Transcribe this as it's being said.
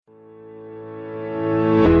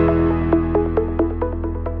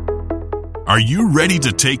Are you ready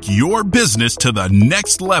to take your business to the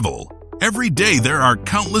next level? Every day there are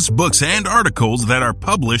countless books and articles that are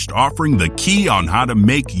published offering the key on how to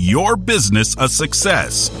make your business a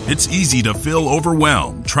success. It's easy to feel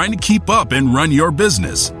overwhelmed trying to keep up and run your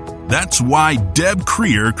business. That's why Deb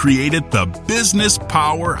Creer created the Business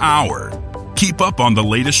Power Hour. Keep up on the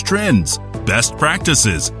latest trends, best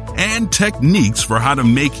practices, and techniques for how to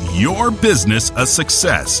make your business a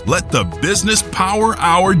success. Let the Business Power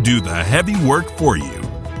Hour do the heavy work for you.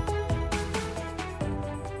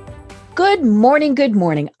 Good morning, good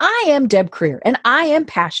morning. I am Deb Creer, and I am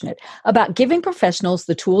passionate about giving professionals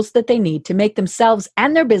the tools that they need to make themselves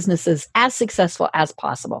and their businesses as successful as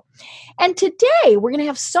possible. And today we're going to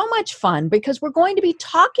have so much fun because we're going to be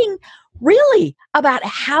talking really about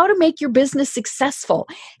how to make your business successful,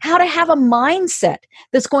 how to have a mindset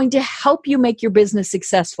that's going to help you make your business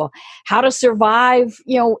successful, how to survive,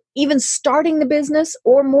 even starting the business,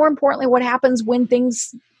 or more importantly, what happens when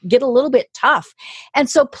things get a little bit tough. And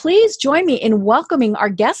so please join me in welcoming our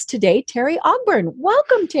guest today, Terry Ogburn.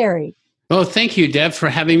 Welcome, Terry. Well, thank you, Deb, for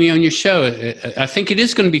having me on your show. I think it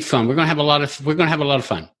is going to be fun. We're going to have a lot of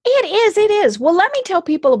fun. It is. Well, let me tell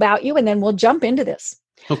people about you and then we'll jump into this.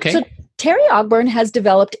 Okay. So Terry Ogburn has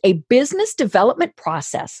developed a business development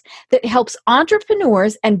process that helps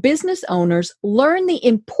entrepreneurs and business owners learn the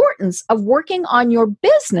importance of working on your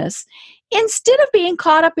business instead of being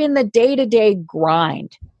caught up in the day-to-day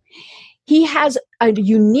grind. He has a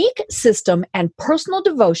unique system and personal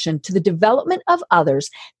devotion to the development of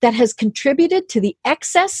others that has contributed to the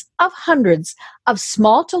excess of hundreds of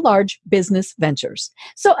small to large business ventures.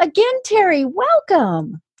 So again, Terry,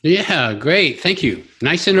 welcome. Yeah, great. Thank you.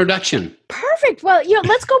 Nice introduction. Perfect. Well,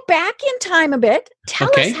 let's go back in time a bit. Tell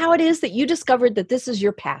us how it is that you discovered that this is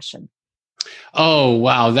your passion. Oh,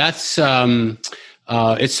 wow. That's,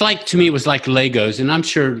 it's like, to me, it was like Legos. And I'm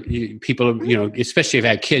sure people, especially if you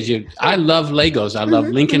have kids, I love Legos. I love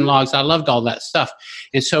Lincoln Logs. I loved all that stuff.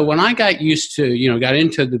 And so when I got used to, got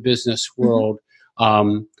into the business world,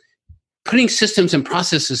 putting systems and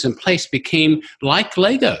processes in place became like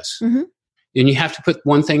Legos. Mm-hmm. And you have to put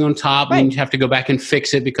one thing on top, and you have to go back and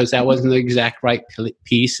fix it because that wasn't the exact right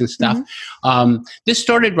piece and stuff. Mm-hmm. This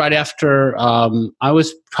started right after I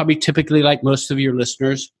was probably typically like most of your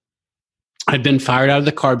listeners. I'd been fired out of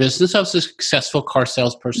the car business. I was a successful car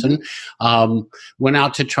salesperson. Went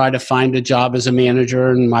out to try to find a job as a manager,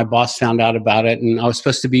 and my boss found out about it. And I was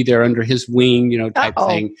supposed to be there under his wing, type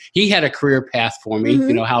thing. He had a career path for me,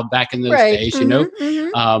 how back in those days,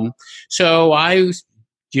 So I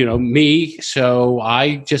so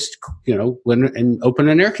I just, went and opened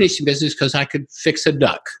an air conditioning business because I could fix a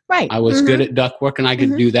duct. Right. I was good at duct work and I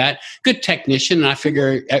could do that. Good technician. And I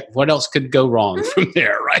figure what else could go wrong from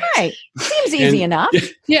there, right? Right. Seems easy enough.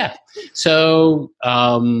 Yeah. So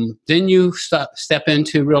then you step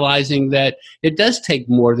into realizing that it does take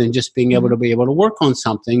more than just being able to work on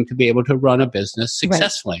something to be able to run a business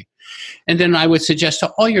successfully. Right. And then I would suggest to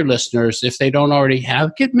all your listeners, if they don't already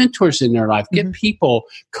have, get mentors in their life, get people,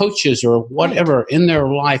 coaches or whatever in their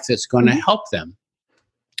life that's going to help them.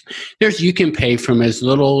 You can pay from as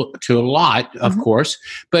little to a lot, of course,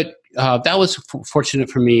 but that was fortunate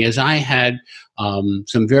for me as I had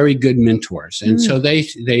some very good mentors. And so they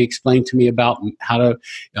explained to me about how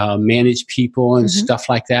to manage people and stuff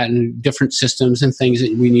like that and different systems and things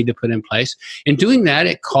that we need to put in place. In doing that,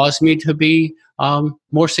 it caused me to be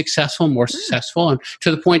more successful, and to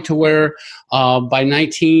the point to where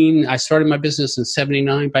I started my business in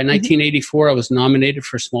 79. By 1984, I was nominated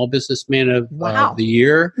for Small Businessman of the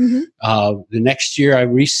Year. The next year, I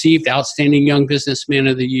received Outstanding Young Businessman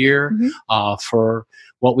of the Year for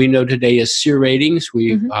what we know today as SEER ratings.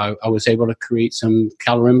 I was able to create some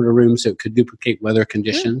calorimeter rooms that could duplicate weather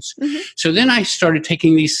conditions. So then I started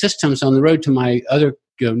taking these systems on the road to my other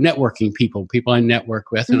networking people I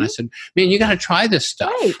network with. And I said, man, you got to try this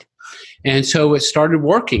stuff. Right. And so it started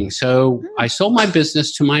working. So I sold my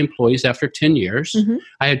business to my employees after 10 years.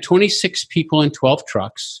 I had 26 people and 12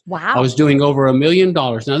 trucks. Wow. I was doing over $1 million.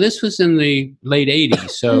 Now this was in the late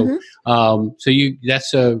 80s. So,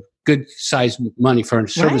 that's a good size money for a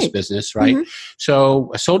service business, right?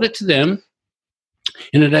 So I sold it to them.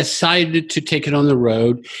 And I decided to take it on the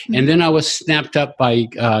road. And then I was snapped up by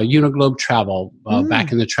Uniglobe Travel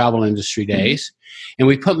back in the travel industry days. And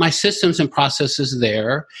we put my systems and processes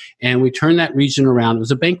there, and we turned that region around. It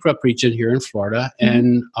was a bankrupt region here in Florida,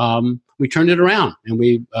 and we turned it around, and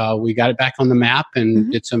we got it back on the map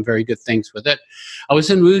and did some very good things with it. I was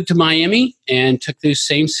then moved to Miami and took these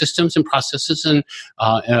same systems and processes and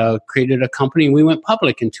created a company. We went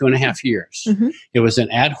public in 2.5 years. It was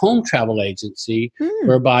an at-home travel agency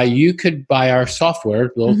whereby you could buy our software,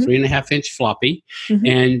 a little 3.5-inch floppy,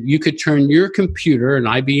 and you could turn your computer, an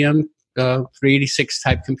IBM 386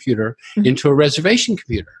 type computer, into a reservation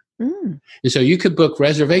computer. And so you could book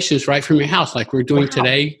reservations right from your house, like we're doing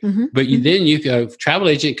today. But then a travel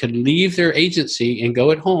agent could leave their agency and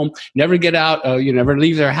go at home, never get out, never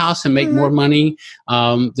leave their house and make more money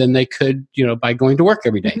than they could, by going to work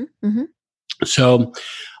every day. So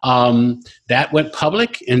that went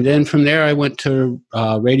public, and then from there I went to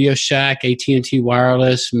Radio Shack, AT&T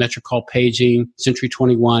Wireless, Metrocall Paging, Century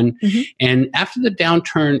 21, and after the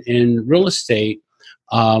downturn in real estate,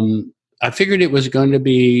 I figured it was going to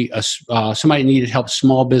be somebody needed help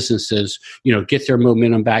small businesses, get their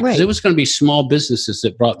momentum back, because it was going to be small businesses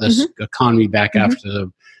that brought this economy back after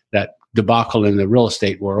that debacle in the real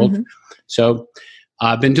estate world. So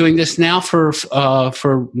I've been doing this now for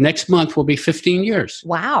next month will be 15 years.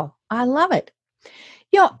 Wow. I love it.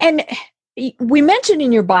 And we mentioned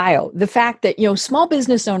in your bio the fact that, small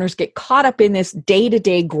business owners get caught up in this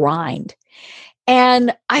day-to-day grind.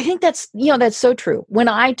 And I think that's so true. When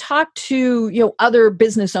I talk to, other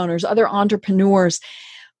business owners, other entrepreneurs,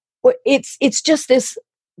 it's just this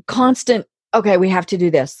constant, okay, we have to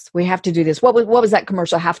do this. We have to do this. What was that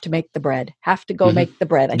commercial? Have to make the bread. Have to go make the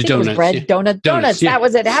bread. I think it was bread, donuts. Yeah. That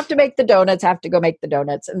was it. Have to make the donuts. Have to go make the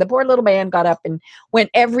donuts. And the poor little man got up and went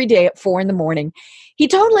every day at 4 a.m. He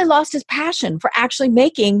totally lost his passion for actually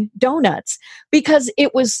making donuts because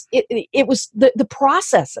it was the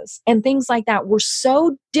processes and things like that were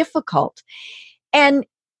so difficult. And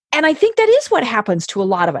I think that is what happens to a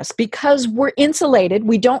lot of us because we're insulated.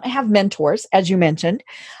 We don't have mentors, as you mentioned,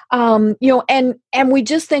 and we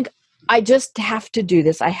just think, I just have to do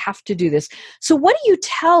this. I have to do this. So what do you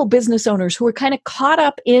tell business owners who are kind of caught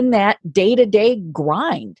up in that day-to-day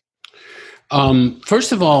grind?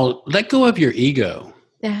 First of all, let go of your ego.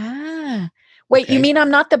 Wait, okay. You mean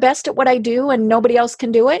I'm not the best at what I do and nobody else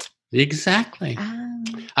can do it? Exactly.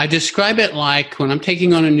 I describe it like when I'm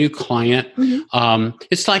taking on a new client,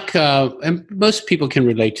 it's like, and most people can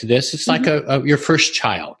relate to this. It's like your first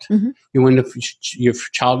child. When your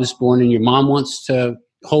child is born and your mom wants to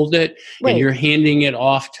hold it and you're handing it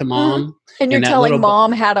off to mom. And you're telling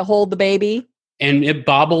mom how to hold the baby. And it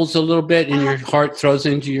bobbles a little bit and your heart throws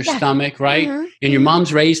into your stomach, right? And your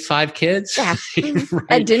mom's raised 5 kids. Right?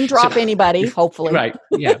 And didn't drop anybody, hopefully. Right,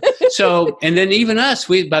 yeah. So, and then even us,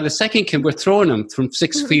 by the second kid, we're throwing them from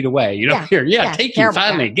 6 feet away. Take him,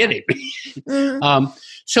 finally, get him.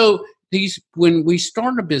 So when we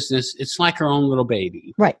start a business, it's like our own little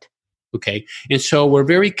baby. Right. Okay. And so we're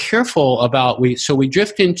very careful about, we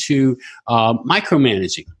drift into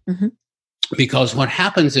micromanaging. Because what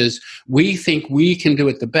happens is we think we can do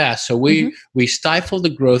it the best. So we stifle the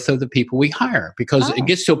growth of the people we hire because it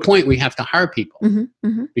gets to a point we have to hire people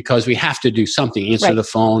because we have to do something, answer the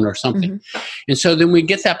phone or something. And so then we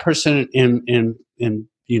get that person on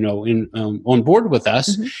board with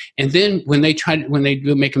us. And then when they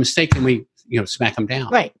do make a mistake, then we, smack them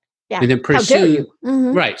down. Right. Yeah. And then pretty soon,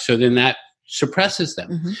 right. So then that suppresses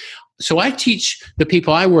them. So I teach the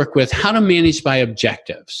people I work with how to manage by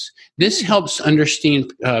objectives. This helps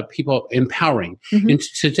understand people empowering. In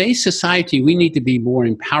today's society, we need to be more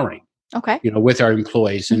empowering. Okay. With our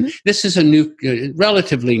employees. And this is a new,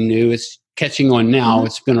 relatively new. It's catching on now.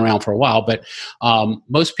 It's been around for a while, but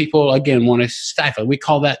most people again want to stifle. We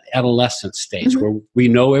call that adolescent stage where we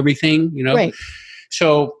know everything. Right.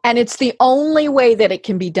 So, and it's the only way that it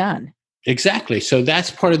can be done. Exactly. So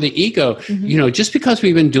that's part of the ego. Just because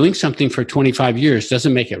we've been doing something for 25 years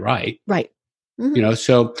doesn't make it right. Right.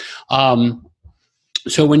 So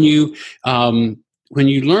when you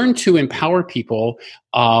learn to empower people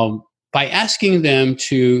by asking them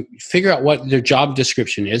to figure out what their job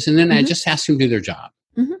description is, and then I just ask them to do their job.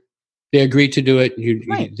 They agree to do it.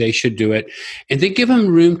 They should do it. And then give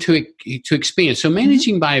them room to expand. So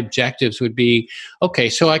managing by objectives would be, okay,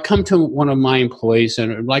 so I come to one of my employees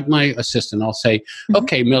and like my assistant, I'll say,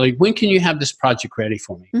 okay, Millie, when can you have this project ready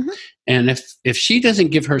for me? And if she doesn't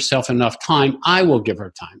give herself enough time, I will give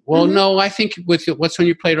her time. Well, no, I think with what's on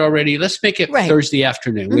your plate already, let's make it Thursday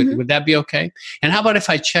afternoon. Would that be okay? And how about if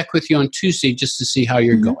I check with you on Tuesday just to see how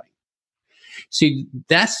you're going? See,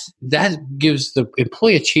 that gives the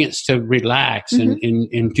employee a chance to relax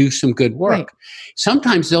and do some good work. Right.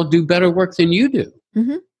 Sometimes they'll do better work than you do.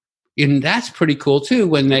 And that's pretty cool too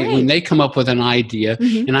when they come up with an idea.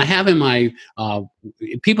 And I have in my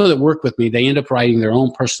people that work with me, they end up writing their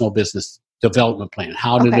own personal business development plan,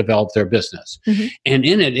 how to develop their business. And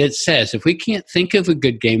in it says, if we can't think of a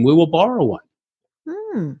good game, we will borrow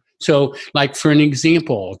one. So, like for an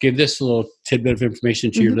example, I'll give this a little tidbit of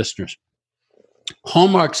information to your listeners.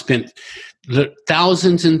 Hallmark spent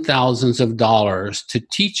thousands and thousands of dollars to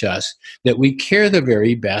teach us that we care the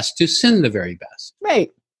very best to send the very best.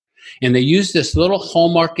 Right. And they use this little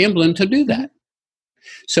Hallmark emblem to do that.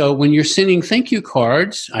 So when you're sending thank you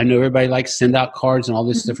cards, I know everybody likes send out cards and all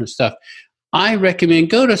this different stuff. I recommend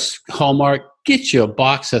go to Hallmark, get you a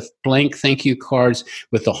box of blank thank you cards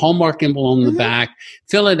with the Hallmark emblem on the back,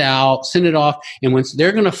 fill it out, send it off. And once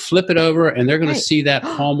they're going to flip it over and they're going to see that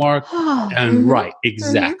Hallmark and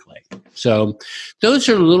exactly. So those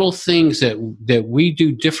are little things that we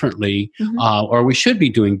do differently, or we should be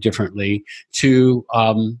doing differently to,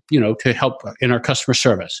 to help in our customer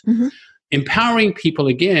service. Empowering people,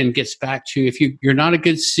 again, gets back to if you're not a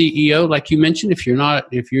good CEO, like you mentioned, if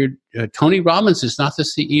you're Tony Robbins is not the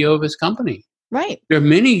CEO of his company. Right. There are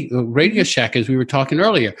many Radio Shack, as we were talking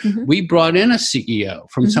earlier. We brought in a CEO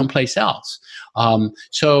from someplace else.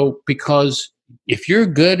 So because if you're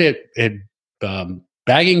good at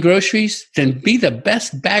bagging groceries, then be the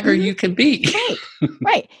best bagger you can be.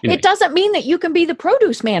 Right. Anyway. It doesn't mean that you can be the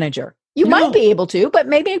produce manager. You might be able to, but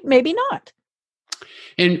maybe not.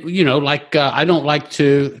 And, I don't like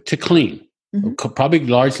to clean, probably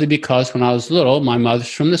largely because when I was little, my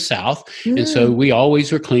mother's from the South. And so we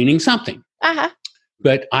always were cleaning something.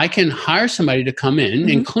 But I can hire somebody to come in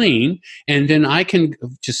and clean, and then I can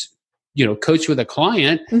just, coach with a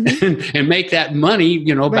client and make that money,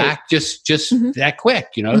 back just that quick,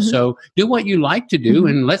 So do what you like to do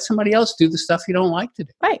and let somebody else do the stuff you don't like to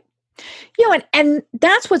do. Right. And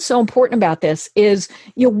that's what's so important about this is,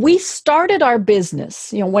 we started our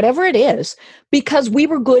business, whatever it is, because we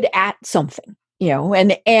were good at something,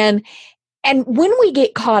 and when we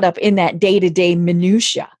get caught up in that day-to-day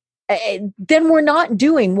minutia, then we're not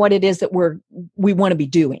doing what it is that we want to be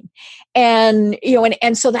doing. And,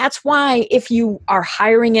 and so that's why if you are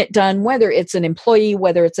hiring it done, whether it's an employee,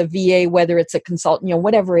 whether it's a VA, whether it's a consultant,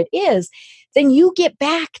 whatever it is, then you get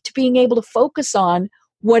back to being able to focus on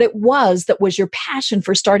what it was that was your passion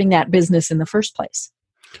for starting that business in the first place.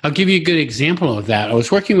 I'll give you a good example of that. I was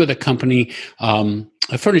working with a company,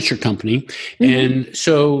 a furniture company, and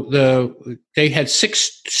so they had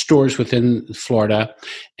 6 stores within Florida,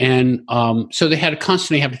 and so they had to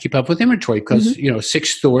constantly have to keep up with inventory because 6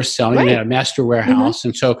 stores selling. They had a master warehouse,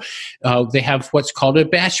 and so they have what's called a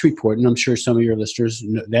batch report. And I'm sure some of your listeners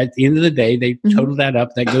know that at the end of the day, they total that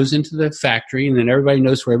up. That goes into the factory, and then everybody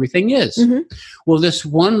knows where everything is. Well, this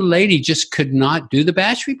one lady just could not do the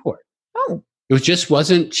batch report. Oh. It just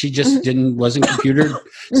wasn't, she just wasn't computer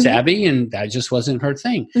savvy, and that just wasn't her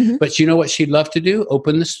thing. But you know what she'd love to do?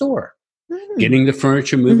 Open the store. Getting the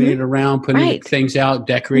furniture, moving it around, putting things out,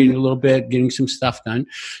 decorating a little bit, getting some stuff done.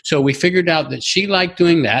 So we figured out that she liked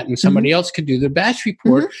doing that, and somebody else could do the batch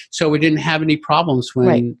report. So we didn't have any problems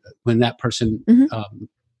when that person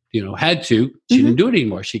had to. She didn't do it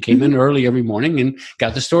anymore. She came in early every morning and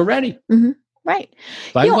got the store ready. Right.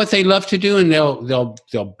 Find what they love to do, and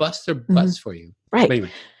they'll bust their butts for you. Right.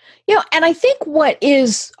 Anyway. And I think what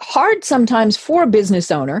is hard sometimes for a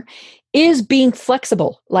business owner is being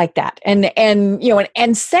flexible like that, and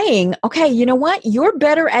saying, okay, you know what, you're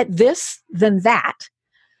better at this than that.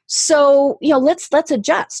 So let's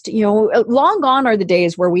adjust. Long gone are the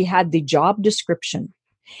days where we had the job description,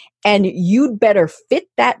 and you'd better fit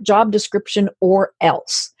that job description or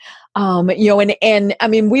else. And I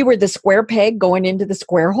mean, we were the square peg going into the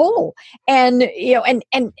square hole, and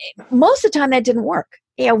most of the time that didn't work.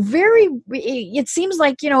 It seems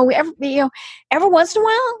like, every once in a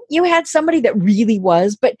while you had somebody that really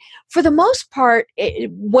was, but for the most part,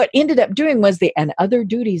 what ended up doing was and other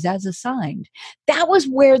duties as assigned. That was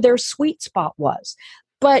where their sweet spot was.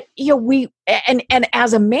 But, and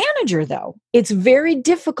as a manager though, it's very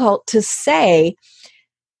difficult to say,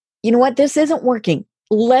 you know what, this isn't working.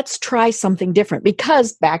 Let's try something different,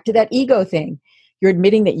 because back to that ego thing, you're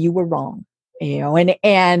admitting that you were wrong, and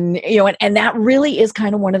that really is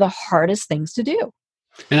kind of one of the hardest things to do.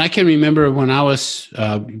 And I can remember when I was,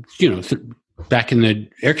 back in the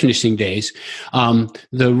air conditioning days,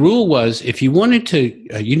 the rule was if you wanted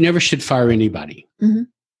to, you never should fire anybody.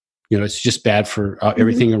 It's just bad for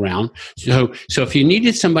everything around. So if you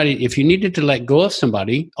needed to let go of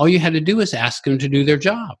somebody, all you had to do was ask them to do their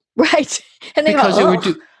job. Right. And they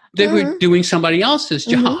They were doing somebody else's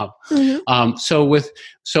job. So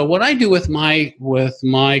what I do with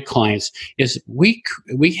my clients is we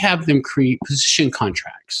have them create position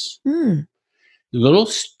contracts. A little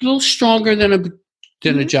stronger than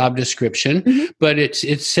a job description, but it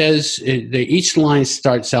says each line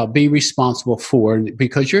starts out, be responsible for,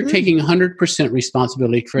 because you're taking 100%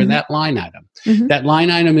 responsibility for that line item. That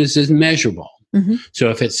line item is measurable. So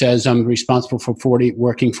if it says I'm responsible for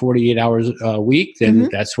working 48 hours a week, then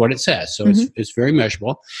that's what it says. So it's very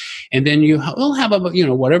measurable. And then you will have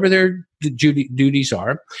whatever their duties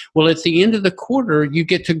are. Well, at the end of the quarter, you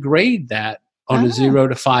get to grade that on a 0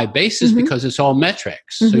 to 5 basis because it's all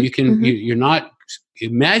metrics. So you can you're not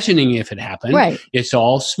imagining if it happened. Right. It's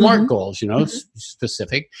all SMART goals,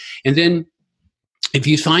 specific. And then if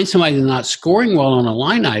you find somebody that's not scoring well on a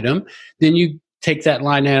line item, then you take that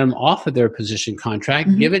line item off of their position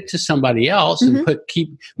contract, give it to somebody else, and keep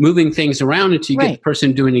moving things around until you get the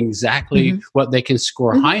person doing exactly what they can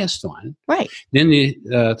score highest on. Right. Then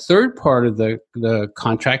the third part of the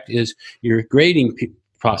contract is your grading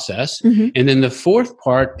process. And then the fourth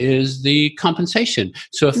part is the compensation.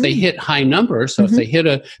 So if they hit high numbers, so if they hit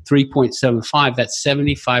a 3.75, that's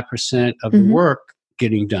 75% of the work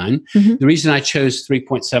getting done. The reason I chose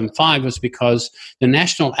 3.75 was because the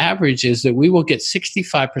national average is that we will get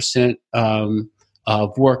 65%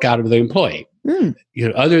 of work out of the employee.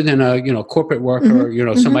 Other than a corporate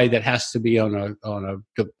worker, somebody that has to be on a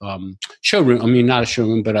showroom. I mean, not a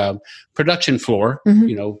showroom, but a production floor.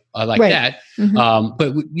 That.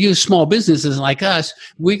 But small businesses like us,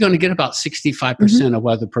 we're going to get about 65% of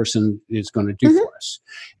what the person is going to do for us.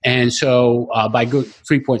 And so by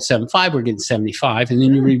 3.75, we're getting 75, and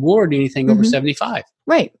then you reward anything over 75.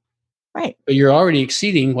 Right. Right. But you're already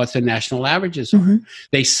exceeding what the national averages are.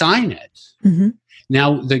 They sign it.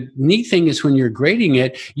 Now, the neat thing is when you're grading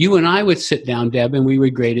it, you and I would sit down, Deb, and we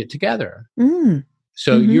would grade it together.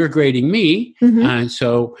 So you're grading me, and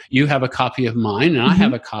so you have a copy of mine, and I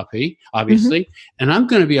have a copy, obviously, and I'm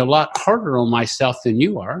going to be a lot harder on myself than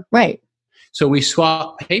you are. Right. So we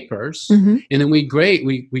swap papers, and then we grade,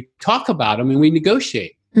 we talk about them, and we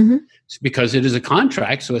negotiate. Because it is a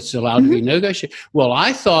contract, so it's allowed to be negotiated. Well,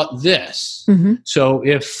 I thought this. So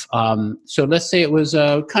if so let's say it was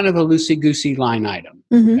a kind of a loosey-goosey line item.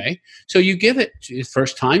 Okay, so you give it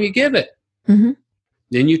first time, you give it, then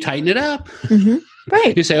you tighten it up.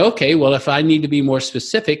 Right. You say, okay, well, if I need to be more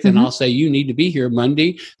specific, then I'll say you need to be here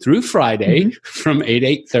Monday through Friday from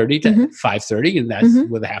 8:30 to 5:30, and that's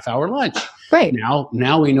with a half-hour lunch. Right.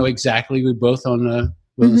 Now we know exactly we're both on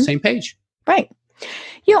the same page. Right.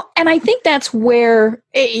 And I think that's where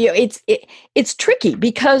it's tricky,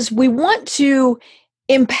 because we want to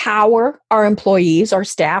empower our employees, our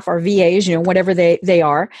staff, our VAs, whatever they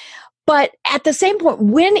are. But at the same point,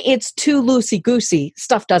 when it's too loosey-goosey,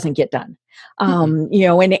 stuff doesn't get done. And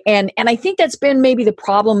I think that's been maybe the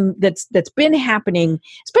problem that's been happening,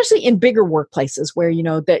 especially in bigger workplaces where,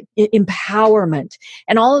 that empowerment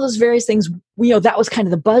and all of those various things, that was kind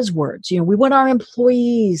of the buzzwords. We want our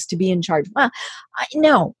employees to be in charge. Well,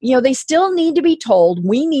 no, they still need to be told,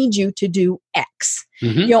 we need you to do X.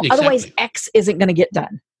 Exactly. Otherwise X isn't going to get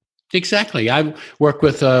done. Exactly. I work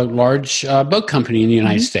with a large boat company in the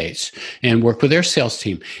United States and work with their sales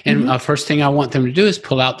team. And first thing I want them to do is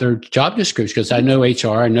pull out their job description, because I know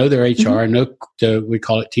HR, I know their HR, I know we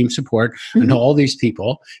call it team support, I know all these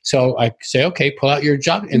people. So I say, okay, pull out your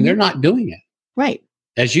job, and they're not doing it. Right.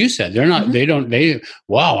 As you said, they're not,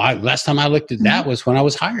 last time I looked at that was when I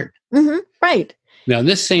was hired. Right. Now,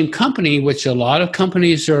 this same company, which a lot of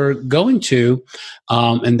companies are going to,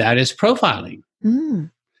 and that is profiling.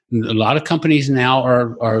 A lot of companies now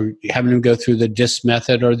are having them go through the DISC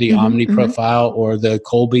method or the Omni profile or the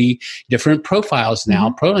Colby, different profiles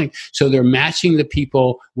now. So they're matching the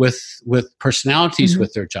people with personalities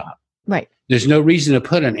with their job. Right. There's no reason to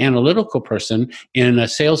put an analytical person in a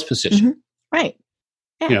sales position. Right.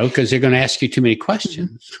 Yeah. Because they're going to ask you too many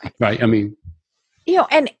questions. Right. I mean,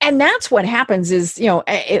 and that's what happens is,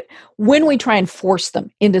 when we try and force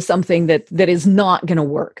them into something that is not going to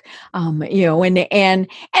work, and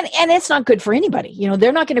it's not good for anybody.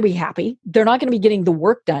 They're not going to be happy. They're not going to be getting the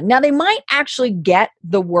work done. Now, they might actually get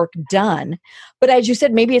the work done, but as you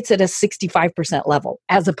said, maybe it's at a 65% level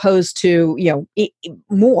as opposed to,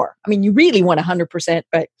 more. I mean, you really want 100%,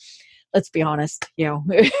 but let's be honest,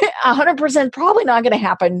 100% probably not going to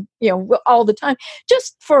happen, all the time,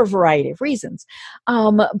 just for a variety of reasons.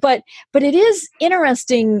 But it is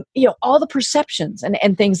interesting, all the perceptions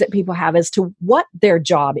and things that people have as to what their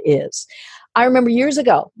job is. I remember years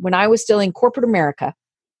ago when I was still in corporate America,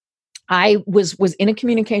 I was in a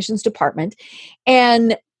communications department,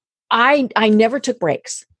 and I never took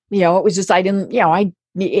breaks. It was just, I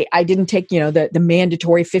didn't take, the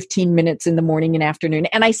mandatory 15 minutes in the morning and afternoon.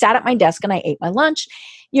 And I sat at my desk and I ate my lunch,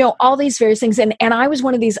 all these various things. And I was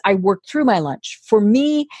one of these, I worked through my lunch. For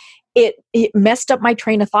me, it messed up my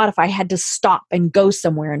train of thought if I had to stop and go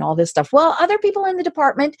somewhere and all this stuff. Well, other people in the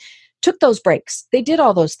department took those breaks. They did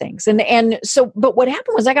all those things. And so, but what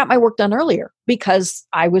happened was I got my work done earlier because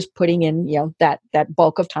I was putting in, that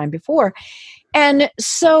bulk of time before. And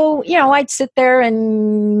so, I'd sit there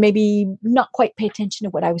and maybe not quite pay attention to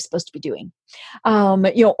what I was supposed to be doing.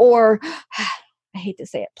 Or I hate to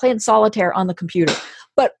say it, playing solitaire on the computer,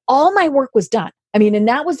 but all my work was done. And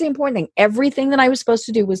that was the important thing. Everything that I was supposed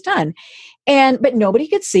to do was done. But nobody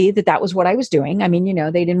could see that was what I was doing.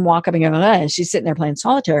 They didn't walk up and go, she's sitting there playing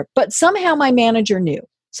solitaire. But somehow my manager knew.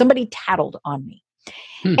 Somebody tattled on me.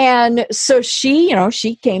 And so she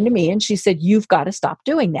came to me and she said, "You've got to stop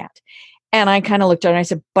doing that." And I kind of looked at her and I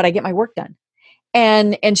said, "But I get my work done."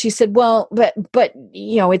 And she said, "Well, but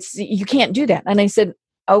you can't do that." And I said,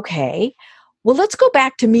 "Okay, well, let's go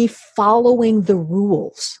back to me following the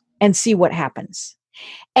rules and see what happens."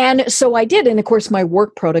 And so I did. And of course, my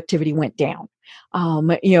work productivity went down.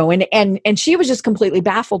 And she was just completely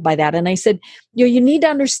baffled by that. And I said, you need to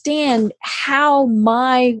understand how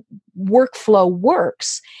my workflow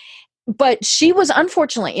works. But she was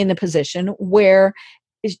unfortunately in the position where,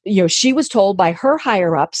 she was told by her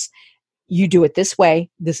higher ups, you do it this way.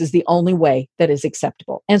 This is the only way that is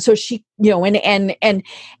acceptable. And so she, and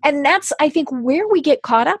that's, I think, where we get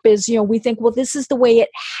caught up is, we think, well, this is the way it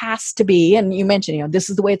has to be. And you mentioned, this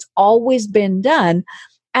is the way it's always been done,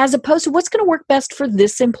 as opposed to what's going to work best for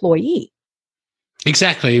this employee.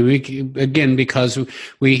 Exactly. Because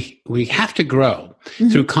we have to grow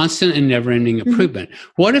through constant and never-ending improvement.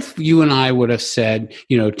 What if you and I would have said,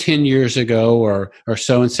 10 years ago or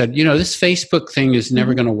so, and said, this Facebook thing is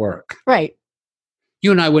never going to work. Right.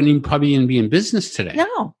 You and I wouldn't probably even be in business today.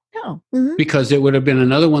 No. Because it would have been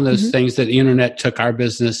another one of those things that the internet took our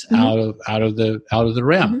business out of the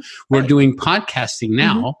realm. We're doing podcasting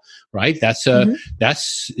now, right? That's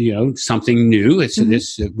something new.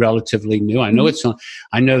 It's relatively new. I know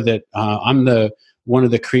I know that I'm one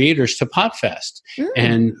of the creators to Podfest,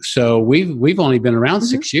 and so we've only been around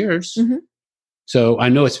 6 years. So I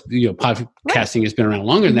know it's podcasting has been around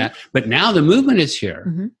longer than that, but now the movement is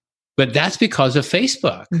here. But that's because of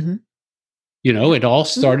Facebook. It all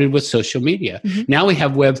started with social media. Now we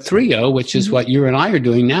have Web 3.0, which is what you and I are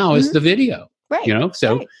doing now, is the video. Right.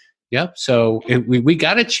 So yep. So we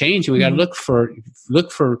got to change, and we got to look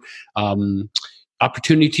for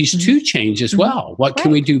opportunities to change as well. What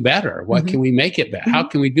can we do better? What can we make it better? How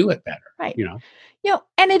can we do it better? Right.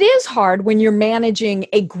 And it is hard when you're managing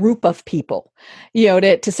a group of people,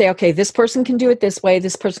 to say, okay, this person can do it this way,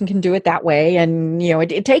 this person can do it that way. And,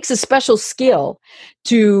 it takes a special skill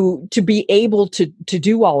to be able to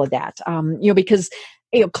do all of that, because,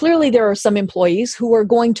 clearly there are some employees who are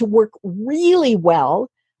going to work really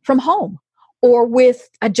well from home or with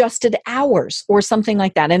adjusted hours or something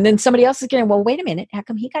like that. And then somebody else is getting, well, wait a minute, how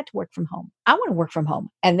come he got to work from home? I want to work from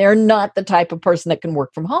home. And they're not the type of person that can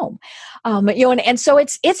work from home. And so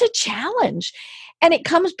it's a challenge. And it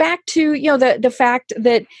comes back to, the fact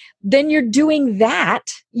that then you're doing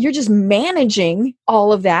that, you're just managing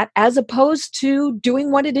all of that as opposed to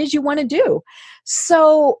doing what it is you want to do.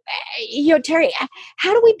 So, Terry,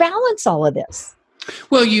 how do we balance all of this?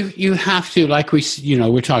 Well, you have to, like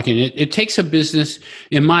we're talking, it takes a business,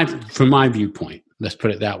 from my viewpoint, let's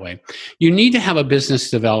put it that way. You need to have a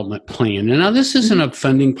business development plan. And now this isn't a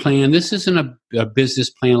funding plan. This isn't a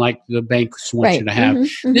business plan like the banks want you to have.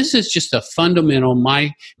 This is just a fundamental,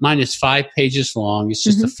 mine is 5 pages long. It's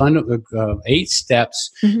just a fundamental 8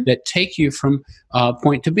 steps that take you from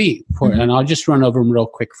point to B. And I'll just run over them real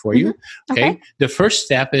quick for you. Okay. The first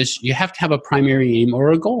step is you have to have a primary aim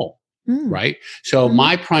or a goal. Right. So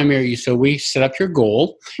so we set up your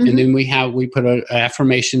goal, and then we put an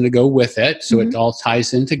affirmation to go with it. So it all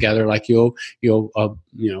ties in together. Like you'll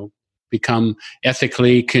become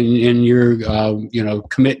ethically in your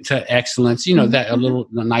commit to excellence. That a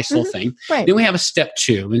nice little thing. Right. Then we have a step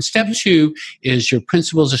 2, and step 2 is your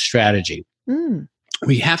principles of strategy.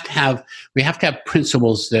 We have to have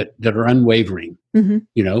principles that are unwavering,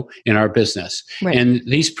 in our business. Right. And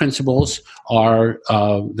these principles are,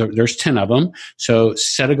 there's 10 of them. So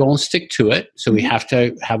set a goal and stick to it. So we have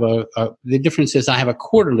to have the difference is I have a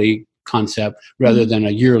quarterly concept rather than a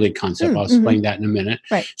yearly concept. I'll explain that in a minute.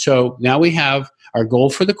 Right. So now we have our goal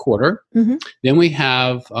for the quarter. Then we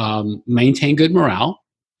have maintain good morale.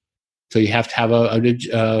 So you have to have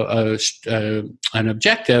an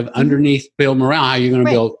objective underneath build morale. How you're going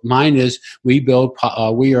to build? Mine is we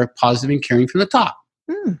are positive and caring from the top.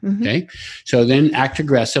 Mm-hmm. Okay. So then act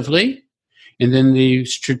aggressively. And then the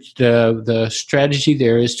strategy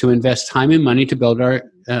there is to invest time and money to build our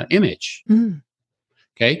image. Mm.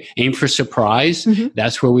 Okay. Aim for surprise. Mm-hmm.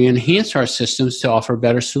 That's where we enhance our systems to offer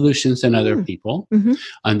better solutions than other people. Mm-hmm.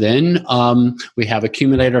 And then we have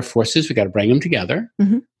accumulate our forces. We got to bring them together.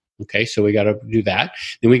 Mm-hmm. Okay, so we got to do that.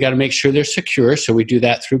 Then we got to make sure they're secure. So we do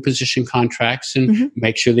that through position contracts and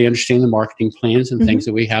make sure they understand the marketing plans and things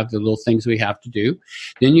that we have, the little things we have to do.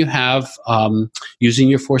 Then you have using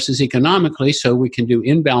your forces economically. So we can do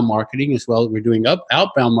inbound marketing as well. We're doing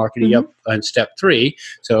outbound marketing up on step 3.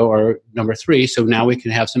 or number 3. So now we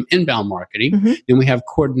can have some inbound marketing. Then we have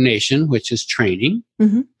coordination, which is training.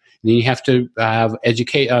 Then you have to have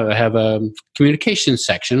a communication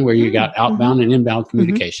section where you got outbound and inbound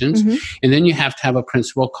communications. And then you have to have a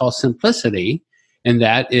principle called simplicity. And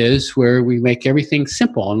that is where we make everything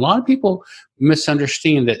simple. And a lot of people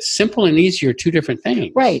misunderstand that simple and easy are two different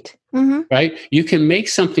things. Right. Right? You can make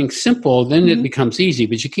something simple, then it becomes easy,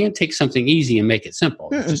 but you can't take something easy and make it simple.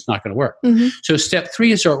 It's just not going to work. So step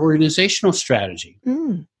 3 is our organizational strategy.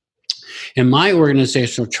 In my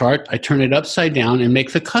organizational chart, I turn it upside down and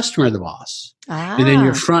make the customer the boss. And then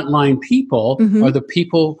your frontline people are the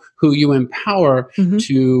people who you empower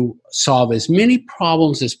to solve as many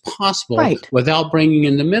problems as possible without bringing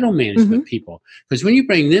in the middle management people. Because when you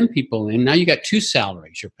bring them people in, now you got 2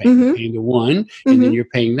 salaries. You're paying, you're paying the one, and then you're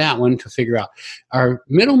paying that one to figure out. Our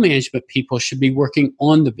middle management people should be working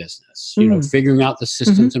on the business, figuring out the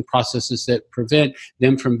systems and processes that prevent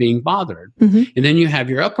them from being bothered. And then you have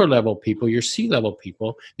your upper level people, your C-level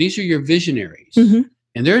people. These are your visionaries.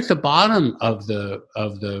 And they're at the bottom of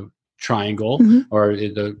the triangle or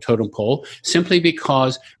the totem pole simply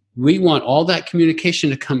because we want all that communication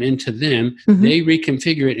to come into them. They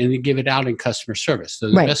reconfigure it and they give it out in customer service. So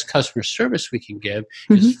the best customer service we can give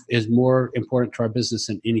is more important to our business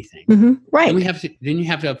than anything. Right. And then you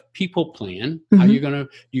have to have people plan. How you're going to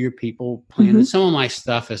do your people plan. And some of my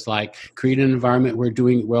stuff is like create an environment where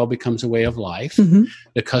doing well becomes a way of life.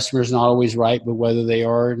 The customer's not always right, but whether they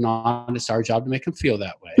are or not, it's our job to make them feel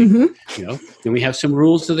that way. Then we have some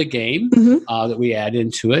rules of the game that we add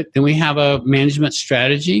into it. Then we have a management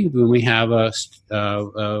strategy. Then we have a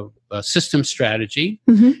system strategy,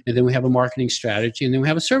 and then we have a marketing strategy, and then we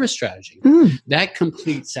have a service strategy. That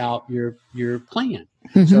completes out your plan.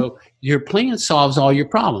 So your plan solves all your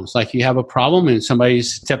problems. Like you have a problem and somebody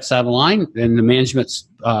steps out of line, in the management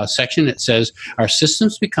section it says, our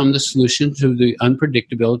systems become the solution to the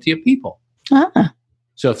unpredictability of people.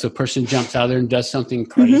 So if the person jumps out there and does something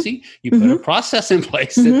crazy, you put a process in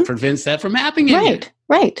place that prevents that from happening again.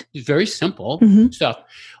 Right. It's very simple stuff.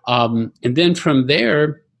 And then from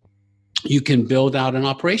there, you can build out an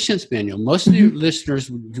operations manual. Most of your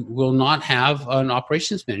listeners will not have an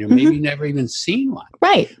operations manual. Maybe you've never even seen one.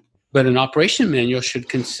 Right. But an operation manual should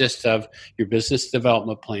consist of your business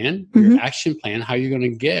development plan, your action plan, how you're going to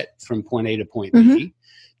get from point A to point B,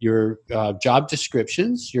 your job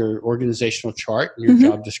descriptions, your organizational chart, and your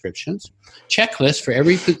job descriptions, checklist for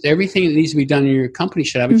everything that needs to be done in your company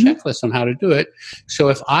should have a checklist on how to do it. So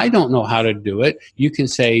if I don't know how to do it, you can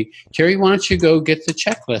say, Terry, why don't you go get the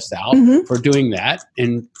checklist out for doing that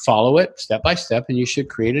and follow it step by step, and you should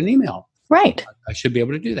create an email. Right. I should be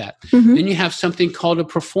able to do that. Then you have something called a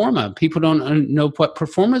performa. People don't know what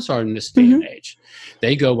performas are in this day and age.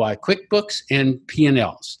 They go by QuickBooks and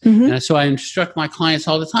P&Ls. And so I instruct my clients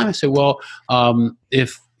all the time. I say, well,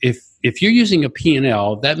 if you're using a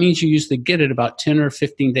P&L, that means you usually get it about 10 or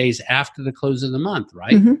 15 days after the close of the month,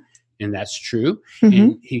 right? And that's true.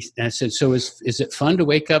 And I said, so is it fun to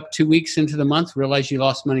wake up 2 weeks into the month, realize you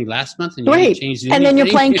lost money last month, and you haven't changed anything? And then you're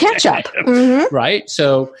playing catch up. Right?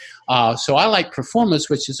 So I like performance,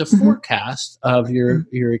 which is a forecast of your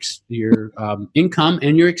income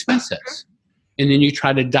and your expenses. And then you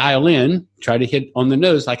try to dial in, try to hit on the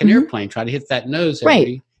nose like an airplane, try to hit that nose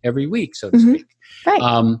every week, so to speak.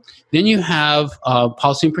 Right. Then you have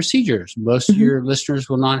policy and procedures. Most of your listeners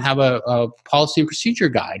will not have a policy and procedure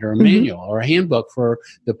guide or a manual or a handbook for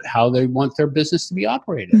how they want their business to be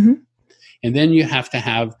operated. And then you have to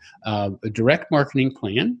have a direct marketing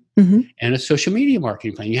plan and a social media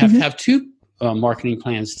marketing plan. You have to have 2 marketing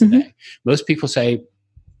plans today. Most people say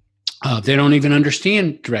they don't even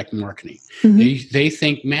understand direct marketing. They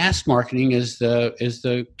think mass marketing is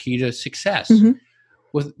the key to success.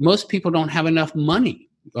 Most people don't have enough money.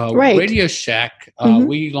 Radio Shack,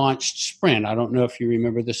 we launched Sprint. I don't know if you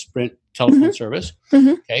remember the Sprint telephone service.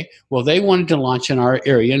 Okay. Well, they wanted to launch in our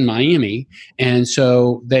area in Miami. And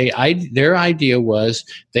so their idea was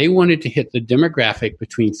they wanted to hit the demographic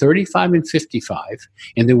between 35 and 55.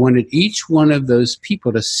 And they wanted each one of those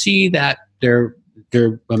people to see that their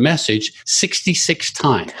their message 66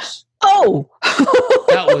 times. Oh,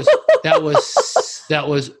 that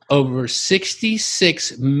was over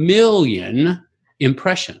 66 million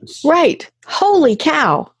impressions. Right. Holy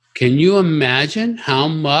cow. Can you imagine how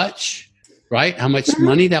much, right? How much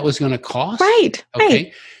money that was going to cost? Right. Okay.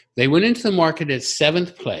 Right. They went into the market at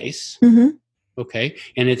 7th place. Mm-hmm. Okay.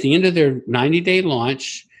 And at the end of their 90-day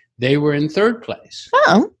launch, they were in 3rd place.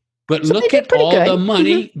 Oh. But So look at all the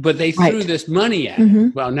money, but they threw Right. this money at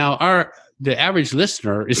it. Well, now the average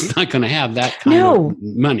listener is not going to have that kind of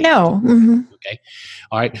money. No. Okay.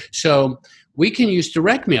 All right. So we can use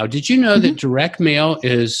direct mail. Did you know that direct mail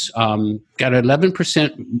is got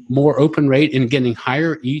 11% more open rate and getting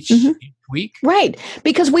higher each week? Right.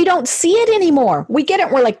 Because we don't see it anymore. We get it.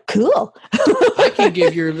 We're like, cool. I can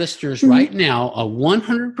give your listeners right now a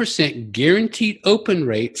 100% guaranteed open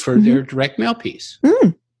rate for their direct mail piece.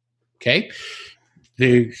 Okay.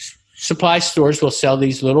 The supply stores will sell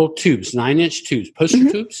these little tubes, 9-inch tubes, poster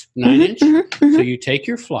tubes, 9-inch. So you take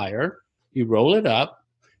your flyer, you roll it up,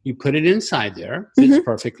 you put it inside there, fits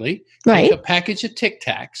perfectly. Right. Take a package of Tic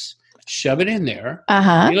Tacs, shove it in there,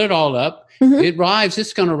 Uh-huh. seal it all up. It arrives,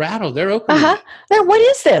 it's going to rattle. They're opening it. Now, what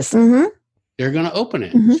is this? They're going to open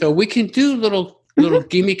it. So we can do little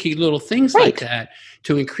gimmicky little things like that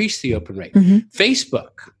to increase the open rate.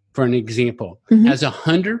 Facebook, for an example, has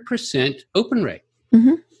 100% open rate.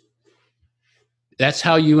 That's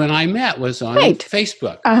how you and I met, was on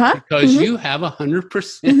Facebook, because you have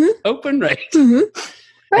 100% open rate.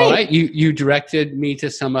 All right, you directed me to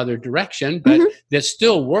some other direction, but that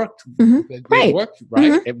still worked. It worked,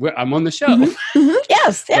 right? I'm on the show.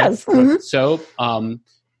 Yes, yes. So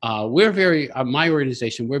we're very, my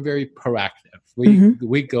organization, we're very proactive.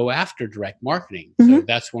 We go after direct marketing. So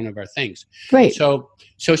that's one of our things. Right. So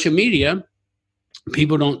social media,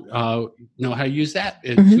 people don't know how to use that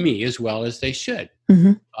to me as well as they should.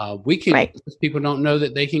 We can. People don't know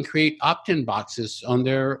that they can create opt-in boxes on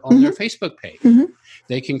their Facebook page.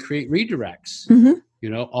 They can create redirects. You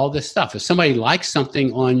know, all this stuff. If somebody likes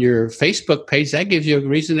something on your Facebook page, that gives you a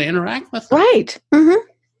reason to interact with them. Right.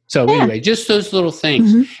 So anyway, just those little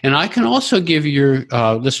things. And I can also give your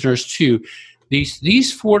listeners too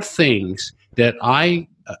these 4 things that I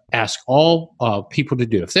ask all people to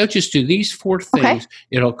do. If they'll just do these 4 things,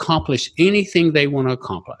 it'll accomplish anything they want to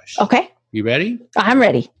accomplish. Okay. You ready? I'm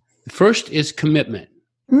ready. The first is commitment.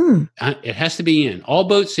 It has to be in. All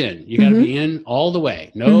boats in. You got to be in all the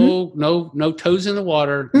way. No toes in the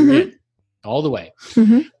water. You're in all the way.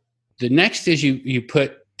 The next is you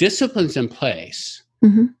put disciplines in place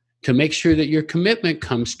to make sure that your commitment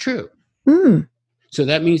comes true. So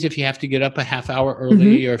that means if you have to get up a half hour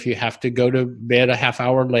early or if you have to go to bed a half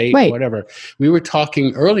hour late, whatever. We were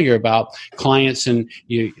talking earlier about clients, and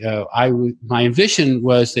my vision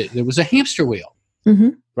was that there was a hamster wheel,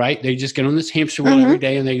 right? They just get on this hamster wheel every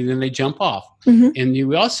day and then they jump off. And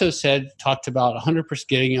you also talked about 100%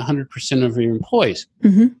 getting 100% of your employees.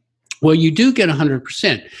 Well, you do get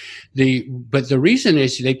 100%. But the reason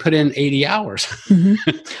is they put in 80 hours. They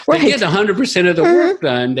get 100% of the work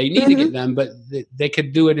done. They need to get done, but they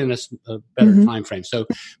could do it in a better time frame. So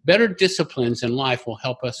better disciplines in life will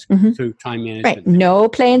help us through time management. Right. No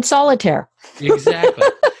playing solitaire. Exactly.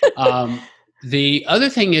 The other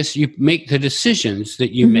thing is you make the decisions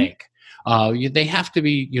that you make. They have to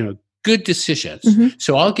be, good decisions.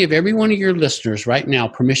 So I'll give every one of your listeners right now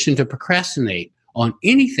permission to procrastinate on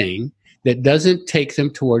anything that doesn't take them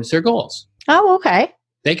towards their goals. Oh, okay.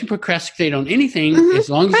 They can procrastinate on anything as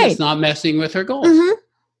long as it's not messing with their goals.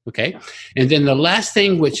 Okay. And then the last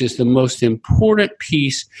thing, which is the most important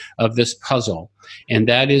piece of this puzzle, and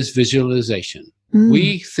that is visualization.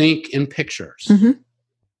 We think in pictures.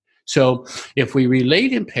 So if we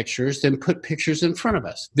relate in pictures, then put pictures in front of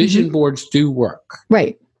us. Vision boards do work.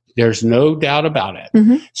 Right. There's no doubt about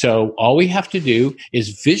it. So all we have to do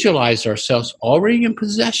is visualize ourselves already in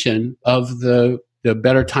possession of the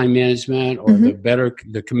better time management or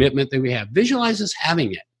the commitment that we have. Visualize us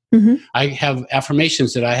having it. I have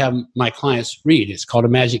affirmations that I have my clients read. It's called a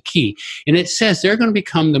magic key. And it says they're going to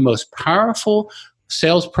become the most powerful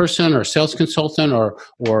salesperson or sales consultant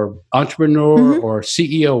or entrepreneur or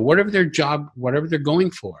CEO, whatever their job, whatever they're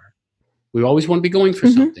going for. We always want to be going for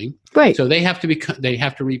something. Right. So they have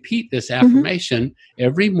to repeat this affirmation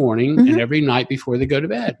every morning and every night before they go to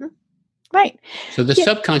bed. Right. So the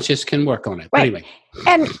subconscious can work on it. Right. Anyway.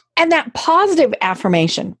 And that positive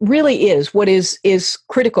affirmation really is what is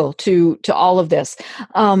critical to all of this.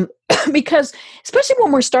 Because especially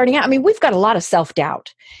when we're starting out, I mean, we've got a lot of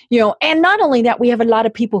self-doubt, and not only that, we have a lot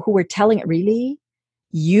of people who are telling it, really,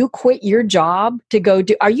 you quit your job to go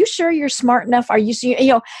do, are you sure you're smart enough? Are you,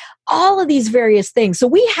 all of these various things. So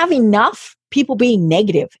we have enough people being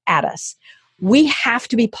negative at us. We have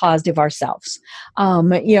to be positive ourselves.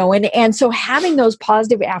 And so having those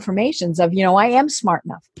positive affirmations of, I am smart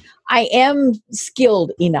enough. I am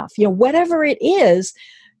skilled enough, whatever it is,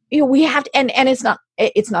 we have to, and it's not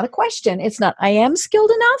a question. It's not, I am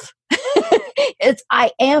skilled enough. It's,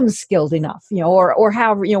 I am skilled enough, or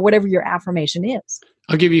however, whatever your affirmation is.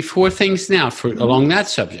 I'll give you 4 things now along that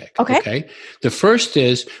subject. Okay. The first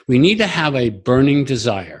is we need to have a burning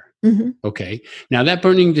desire. Mm-hmm. Okay. Now that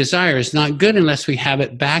burning desire is not good unless we have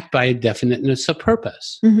it backed by a definiteness of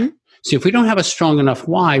purpose. Mm-hmm. See, if we don't have a strong enough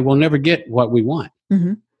why, we'll never get what we want.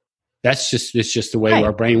 Mm-hmm. It's just the way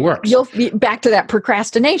our brain works. You'll be back to that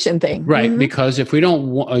procrastination thing. Right. Mm-hmm. Because if we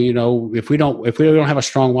don't, if we don't have a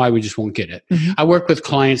strong why, we just won't get it. Mm-hmm. I work with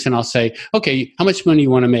clients and I'll say, okay, how much money do you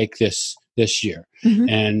want to make this year? Mm-hmm.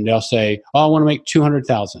 And they'll say, oh, I want to make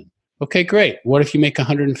 200,000. Okay, great. What if you make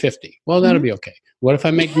 150? Well, that'll be okay. What if I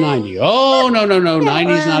make 90? Oh, no.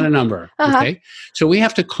 90 is not a number. Uh-huh. Okay. So we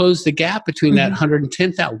have to close the gap between that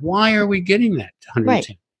 110,000. Why are we getting that 110?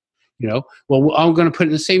 Right. Well, I'm going to put it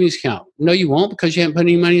in a savings account. No, you won't, because you haven't put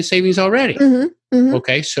any money in savings already. Mm-hmm. Mm-hmm.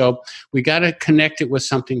 Okay. So we got to connect it with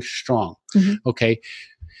something strong. Mm-hmm. Okay.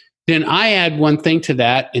 Then I add one thing to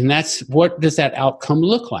that, and that's, what does that outcome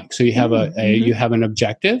look like? So you have you have an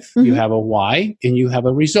objective, Mm-hmm. you have a why, and you have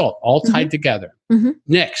a result, all tied Mm-hmm. together. Mm-hmm.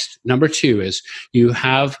 Next, number 2 is you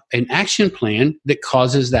have an action plan that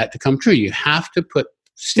causes that to come true. You have to put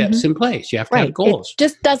steps in place. You have to have goals. It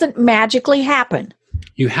just doesn't magically happen.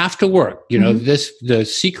 You have to work. The movie The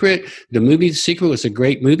Secret was a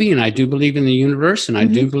great movie, and I do believe in the universe, and I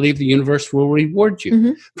do believe the universe will reward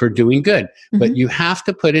you for doing good. But you have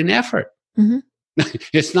to put in effort. Mm-hmm.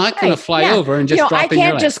 It's not going to fly over and just drop in your lap.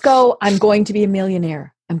 I can't just go, I'm going to be a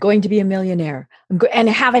millionaire. I'm going to be a millionaire. And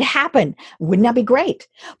have it happen. Wouldn't that be great?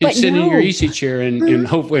 But sit in your easy chair and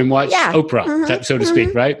hope and watch Oprah, so to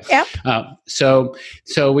speak, right? Yep. So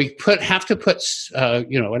we have to put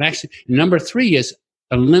and actually number 3 is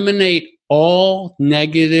eliminate all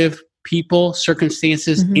negative people,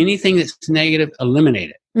 circumstances, anything that's negative, eliminate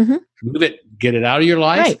it. Mm-hmm. Move it, get it out of your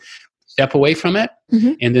life. Right. Step away from it.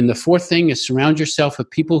 Mm-hmm. And then the 4th thing is surround yourself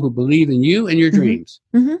with people who believe in you and your dreams.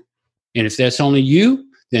 Mm-hmm. And if that's only you,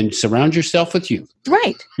 then surround yourself with you.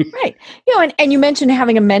 Right. And you mentioned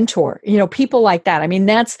having a mentor, people like that. I mean,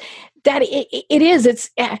 it's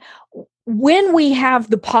when we have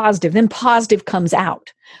the positive, then positive comes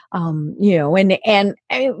out. We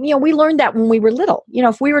learned that when we were little.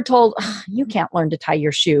 If we were told, you can't learn to tie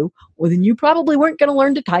your shoe, well, then you probably weren't going to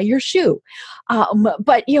learn to tie your shoe.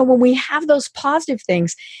 But when we have those positive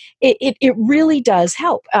things, it really does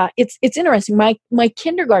help. It's interesting. My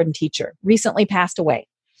kindergarten teacher recently passed away.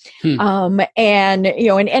 And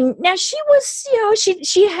now she was,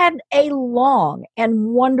 she had a long and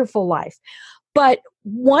wonderful life. But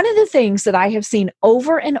one of the things that I have seen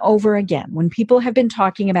over and over again when people have been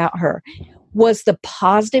talking about her was the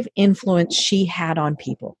positive influence she had on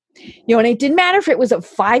people. And it didn't matter if it was a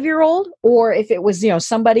 5-year-old or if it was,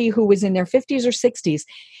 somebody who was in their 50s or 60s.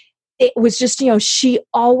 It was just, she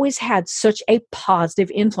always had such a positive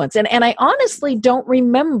influence. And I honestly don't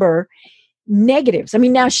remember negatives. I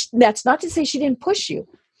mean, now that's not to say she didn't push you.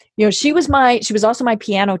 She was also my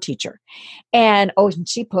piano teacher, and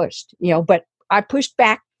she pushed, but I pushed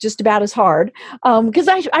back just about as hard because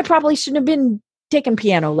I probably shouldn't have been taking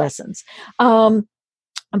piano lessons. But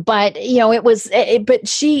but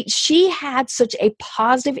she had such a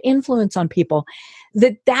positive influence on people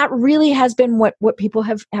that really has been what people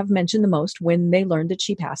have mentioned the most when they learned that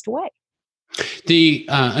she passed away. The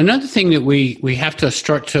another thing that we have to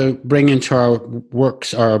start to bring into our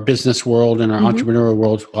works, our business world and our entrepreneurial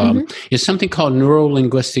world is something called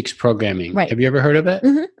neuro-linguistics programming. Right. Have you ever heard of it?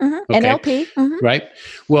 Mm-hmm, mm-hmm. Okay. NLP. Mm-hmm. Right.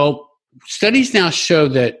 Well, studies now show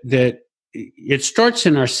that it starts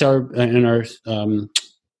in our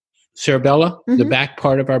cerebella, the back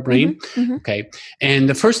part of our brain. Mm-hmm. Okay. And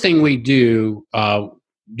the first thing we do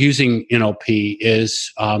using NLP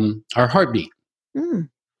is our heartbeat. Mm.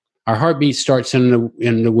 Our heartbeat starts in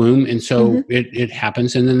the womb, and so it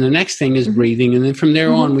happens. And then the next thing is breathing, and then from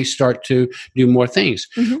there on, we start to do more things.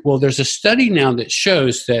 Mm-hmm. Well, there's a study now that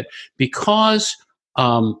shows that because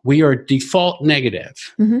we are default negative,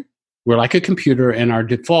 we're like a computer, and our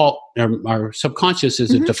default, our subconscious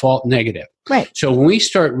is a default negative. Right. So when we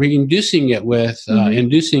start inducing it with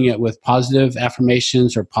positive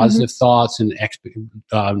affirmations or positive thoughts and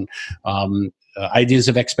ideas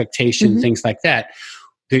of expectation, things like that.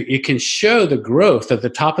 it can show the growth of the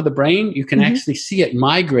top of the brain. You can actually see it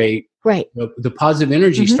migrate. Right. The positive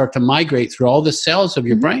energy start to migrate through all the cells of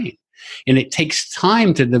your brain. And it takes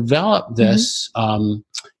time to develop this,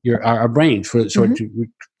 our brain so it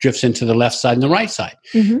drifts into the left side and the right side.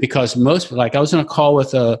 Because I was on a call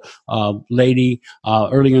with a lady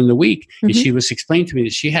earlier in the week, and she was explaining to me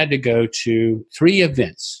that she had to go to 3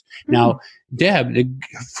 events. Now, Deb,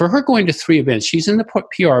 for her going to 3 events, she's in the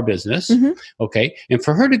PR business, okay? And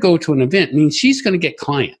for her to go to an event means she's going to get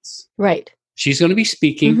clients. Right. She's going to be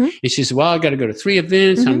speaking, and she said, well, I got to go to 3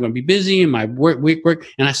 events. I'm going to be busy, and my work.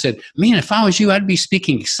 And I said, man, if I was you, I'd be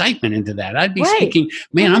speaking excitement into that. I'd be speaking,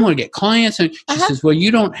 man, I'm going to get clients. And she says, well,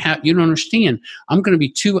 you don't understand. I'm going to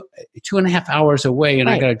be 2.5 hours away, and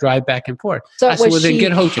I got to drive back and forth. So I said, well, then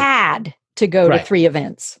get a hotel. Had to go to 3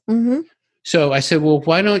 events. So I said, well,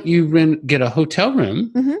 why don't you get a hotel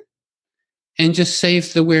room and just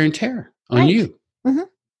save the wear and tear on you?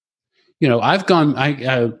 I've gone.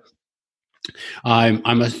 I'm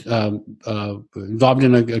involved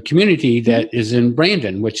in a community that is in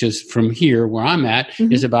Brandon, which is from here where I'm at,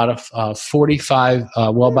 is about a 45,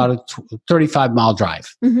 about a 35-mile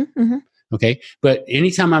drive. Okay. But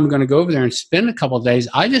anytime I'm going to go over there and spend a couple of days,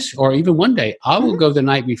 or even one day, I will go the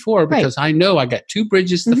night before because I know I got 2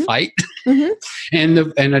 bridges to fight and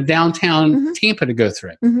a downtown Tampa to go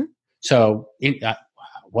through. So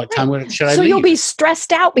what time should I leave? So you'll be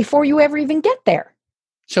stressed out before you ever even get there.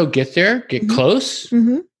 So get there, get close,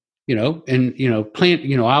 plan,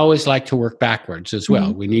 I always like to work backwards as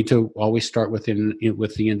well. We need to always start with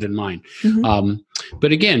the end in mind.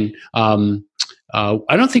 But again,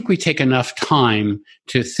 I don't think we take enough time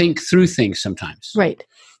to think through things sometimes. Right.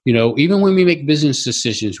 Even when we make business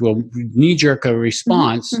decisions, we'll knee-jerk a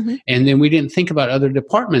response, and then we didn't think about other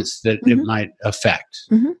departments that it might affect.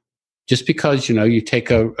 Just because, you take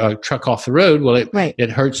a truck off the road, well,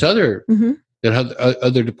 it hurts other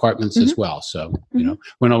departments as well. So,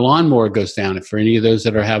 when a lawnmower goes down, for any of those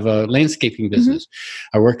that have a landscaping business,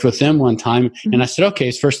 I worked with them one time and I said, okay,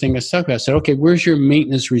 it's first thing I said, okay, where's your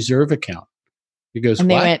maintenance reserve account? He goes, and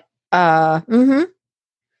what? They went,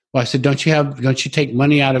 Well, I said, don't you take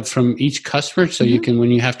money out from each customer so you can,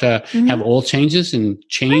 when you have to have oil changes and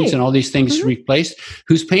chains and all these things replaced,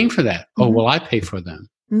 who's paying for that? Oh, well, I pay for them.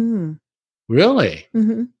 Really?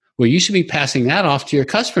 Well, you should be passing that off to your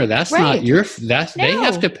customer. That's not they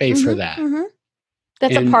have to pay for that.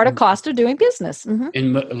 That's a part of cost of doing business.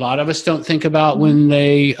 And a lot of us don't think about when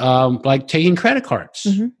they like taking credit cards.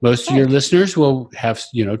 Most of your listeners will have,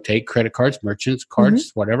 take credit cards, merchants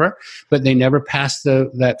cards, whatever, but they never pass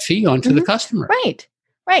that fee on to the customer. Right.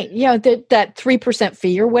 That 3%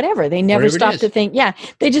 fee or whatever. They never stop to think,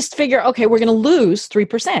 they just figure, okay, we're going to lose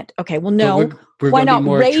 3%. Okay, well, no, why not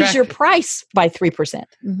raise your price by 3%?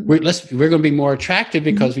 We're going to be more attractive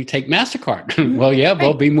because we take MasterCard. Well,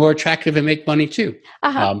 we'll be more attractive and make money too.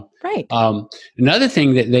 Another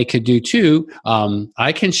thing that they could do too,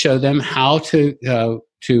 I can show them how to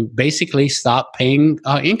basically stop paying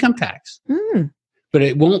income tax. But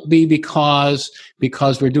it won't be because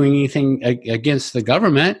we're doing anything against the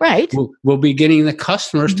government. Right. We'll be getting the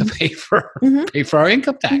customers to pay for our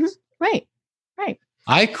income tax. Right.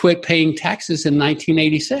 I quit paying taxes in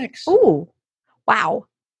 1986. Oh, wow.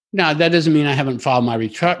 Now, that doesn't mean I haven't filed my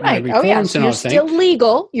returns and all that. You're still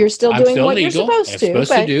legal. You're still doing what you're supposed to. I'm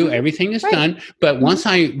supposed to do. Everything is done. But once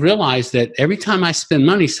I realized that every time I spend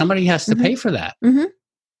money, somebody has to pay for that.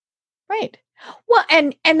 Right. Well,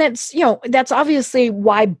 and that's, that's obviously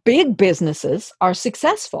why big businesses are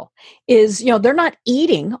successful is, they're not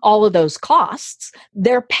eating all of those costs.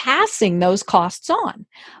 They're passing those costs on.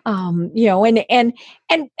 And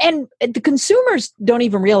the consumers don't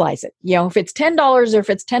even realize it. If it's $10 or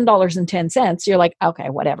if it's $10.10, you're like,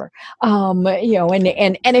 okay, whatever. And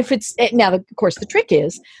if it's now, of course, the trick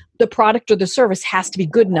is the product or the service has to be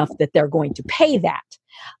good enough that they're going to pay that.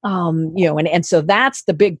 And so that's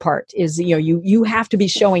the big part is, you have to be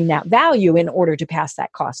showing that value in order to pass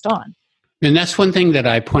that cost on. And that's one thing that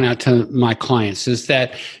I point out to my clients is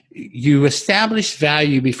that you establish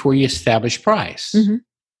value before you establish price.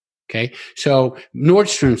 Okay. So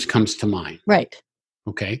Nordstrom's comes to mind. Right.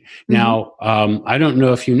 Okay. Now, I don't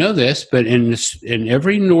know if you know this, but in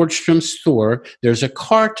every Nordstrom store, there's a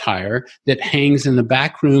car tire that hangs in the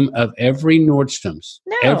back room of every Nordstrom's.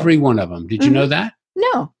 No. Every one of them. Did you know that?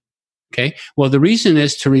 No. Okay. Well, the reason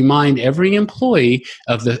is to remind every employee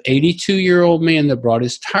of the 82-year-old man that brought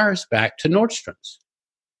his tires back to Nordstrom's.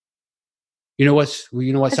 You know what's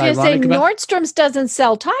ironic about Nordstrom's doesn't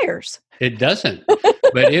sell tires. It doesn't,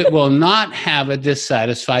 but it will not have a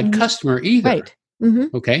dissatisfied customer either. Right.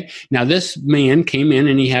 Okay. Now this man came in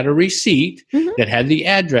and he had a receipt that had the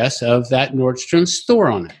address of that Nordstrom store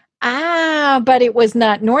on it. But it was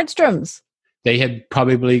not Nordstrom's. They had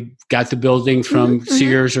probably got the building from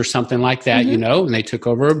Sears or something like that, and they took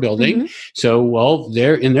over a building. So, well,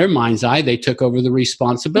 they're in their mind's eye, they took over the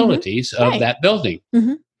responsibilities of that building.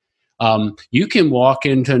 You can walk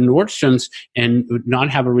into Nordstrom's and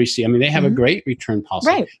not have a receipt. I mean, they have a great return policy.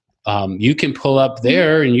 Right. You can pull up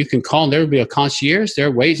there and you can call, and there will be a concierge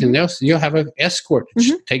there waiting, and you'll have an escort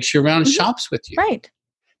that takes you around and shops with you. Right.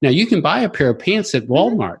 Now, you can buy a pair of pants at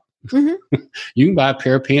Walmart. You can buy a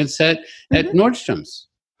pair of pants at Nordstrom's.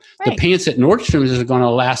 Right. The pants at Nordstrom's is going to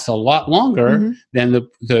last a lot longer than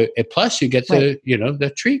the plus you get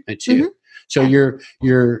the treatment too. So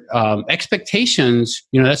your expectations,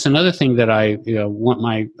 that's another thing that I want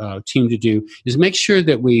my team to do is make sure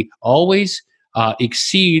that we always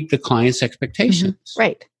exceed the client's expectations.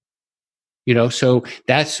 Right. So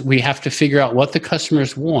we have to figure out what the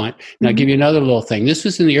customers want. And I'll give you another little thing. This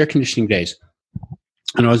was in the air conditioning days.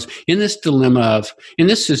 And I was in this dilemma of, and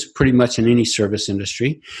this is pretty much in any service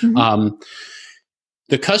industry. The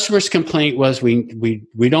customer's complaint was, we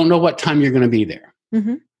don't know what time you're going to be there.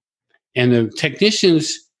 And the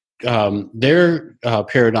technicians, their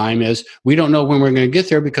paradigm is, we don't know when we're going to get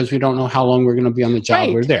there because we don't know how long we're going to be on the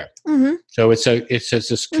job we're there. So it's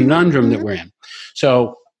this conundrum that we're in.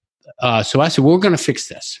 So I said, we're going to fix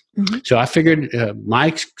this. So I figured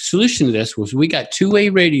my solution to this was we got two-way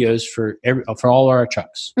radios for all our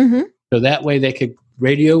trucks. So that way they could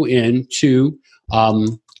radio in to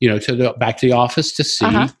back to the office to see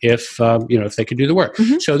if they could do the work.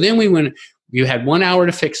 So then you had 1 hour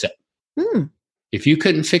to fix it. If you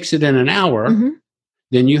couldn't fix it in an hour,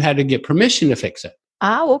 then you had to get permission to fix it.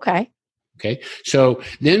 Oh, okay. Okay. So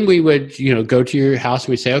then we would, go to your house and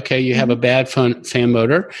we say, okay, you have a bad fan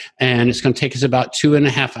motor and it's going to take us about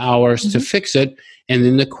 2.5 hours to fix it. And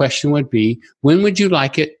then the question would be, when would you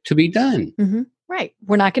like it to be done? Right.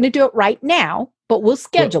 We're not going to do it right now, but we'll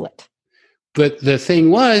schedule it. But the thing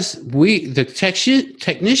was, the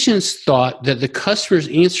technicians thought that the customer's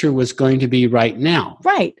answer was going to be right now.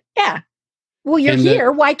 Right. Yeah. Well, you're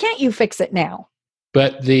here. Why can't you fix it now?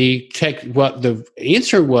 But what the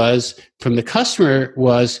answer was from the customer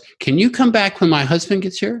was, can you come back when my husband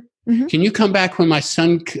gets here? Can you come back when my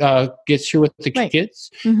son gets here with the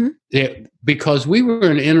kids? Because we were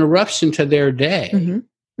an interruption to their day.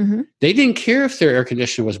 They didn't care if their air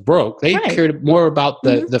conditioner was broke. They cared more about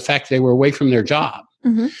the fact they were away from their job.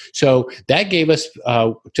 So that gave us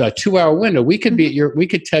a 2-hour window. We could be we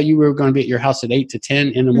could tell you we were going to be at your house at 8 to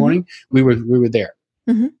 10 in the morning. We were there.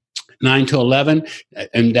 9 to 11,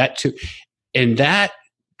 and that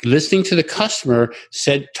listening to the customer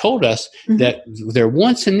told us that their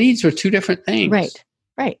wants and needs were two different things.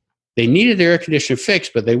 Right. They needed their air conditioner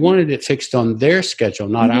fixed, but they wanted it fixed on their schedule,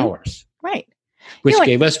 not ours. Right. Which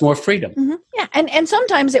gave us more freedom. Yeah, and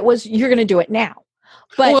sometimes it was, you're going to do it now.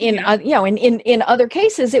 But in other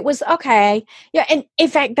cases, it was okay. Yeah, and in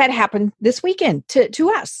fact, that happened this weekend to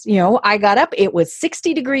us. I got up; it was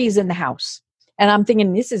 60 degrees in the house, and I'm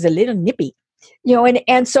thinking this is a little nippy.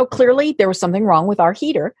 And so clearly there was something wrong with our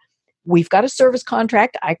heater. We've got a service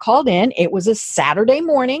contract. I called in. It was a Saturday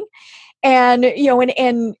morning, and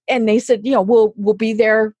and they said, we'll be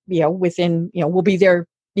there. We'll be there.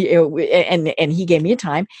 And he gave me a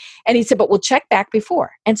time, and he said, but we'll check back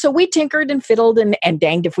before. And so we tinkered and fiddled and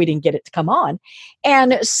danged if we didn't get it to come on.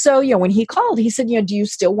 And so, when he called, he said, do you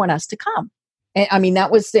still want us to come? And I mean,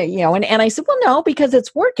 that was and I said, well, no, because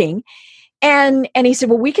it's working. And he said,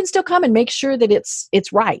 well, we can still come and make sure that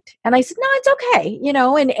it's right. And I said, no, it's okay.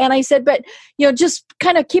 And I said, but, just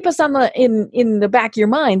kind of keep us on in the back of your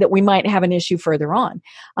mind that we might have an issue further on.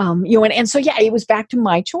 And so, yeah, it was back to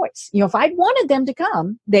my choice. If I'd wanted them to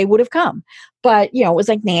come, they would have come, but, it was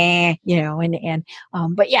like, nah,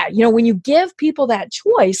 but yeah, when you give people that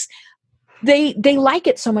choice, they like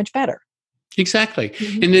it so much better. Exactly.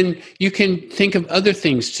 And then you can think of other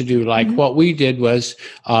things to do. Like what we did was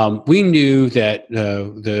we knew that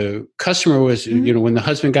the customer was, when the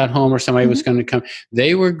husband got home or somebody was going to come,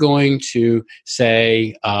 they were going to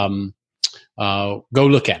say, go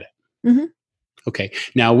look at it. Okay.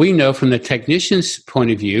 Now we know from the technician's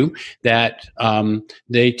point of view that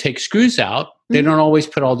they take screws out. They don't always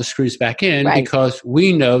put all the screws back in because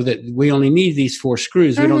we know that we only need these 4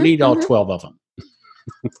 screws. We don't need all 12 of them.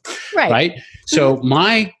 Right. So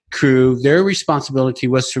my crew, their responsibility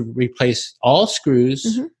was to replace all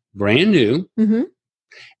screws, brand new,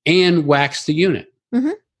 and wax the unit.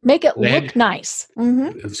 Make it look nice.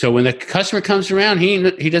 So when the customer comes around,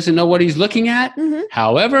 he doesn't know what he's looking at.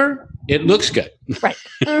 However, it looks good. Right.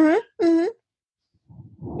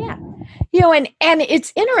 Yeah. And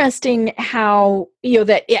it's interesting how,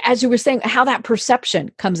 that as you were saying, how that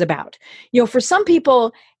perception comes about. For some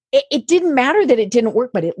people, it didn't matter that it didn't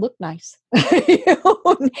work, but it looked nice.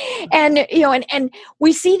 And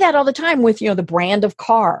we see that all the time with, the brand of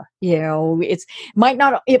car. It might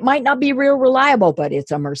not be real reliable, but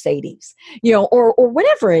it's a Mercedes, or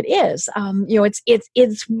whatever it is.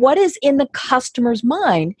 It's what is in the customer's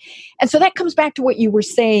mind. And so that comes back to what you were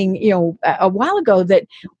saying, a while ago, that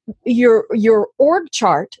your org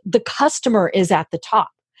chart, the customer is at the top.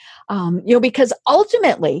 Because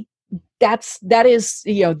ultimately, that's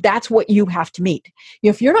what you have to meet.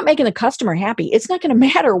 If you're not making the customer happy, it's not going to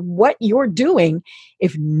matter what you're doing.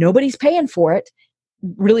 If nobody's paying for it,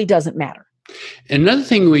 really doesn't matter. Another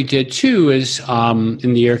thing we did too is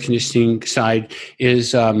in the air conditioning side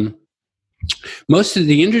is most of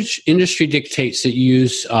the industry dictates that you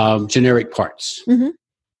use generic parts. Mm-hmm.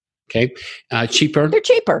 Okay, cheaper. They're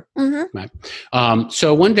cheaper. Mm-hmm. Right.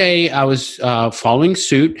 So one day I was following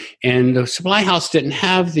suit, and the supply house didn't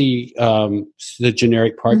have the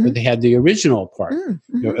generic part, mm-hmm. but they had the original part,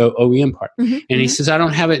 mm-hmm. the OEM part. Mm-hmm. And he says, "I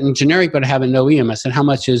don't have it in generic, but I have it in OEM." I said, "How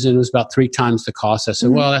much is it?" It was about 3 times the cost. I said,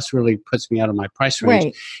 mm-hmm. "Well, that's really puts me out of my price range."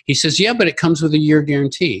 Right. He says, "Yeah, but it comes with a year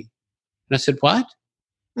guarantee." And I said, "What?"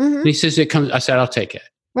 Mm-hmm. And he says, "It comes." I said, "I'll take it."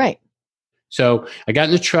 Right. So I got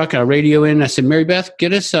in the truck, I radio in, I said, "Mary Beth,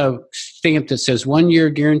 get us a stamp that says 1 year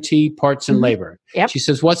guarantee, parts and mm-hmm. labor." Yep. She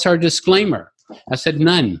says, "What's our disclaimer?" I said,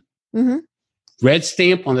 "None." Mm-hmm. Red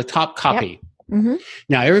stamp on the top copy. Yep. Mm-hmm.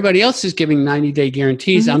 Now, everybody else is giving 90-day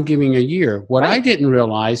guarantees. Mm-hmm. I'm giving a year. What I didn't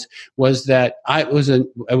realize was that I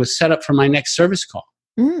was set up for my next service call.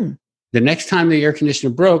 Mm. The next time the air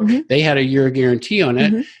conditioner broke, mm-hmm. they had a year guarantee on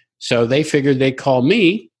it. Mm-hmm. So they figured they'd call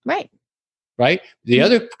me. Right. Right? The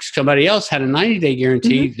mm-hmm. somebody else had a 90-day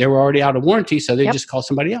guarantee. Mm-hmm. They were already out of warranty, so they just call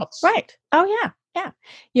somebody else. Right. Oh, yeah.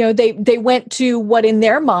 Yeah. They went to what in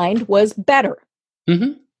their mind was better.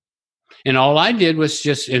 Mm-hmm. And all I did was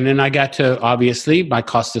and then I got to, obviously, my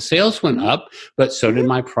cost of sales went mm-hmm. up, but so mm-hmm. did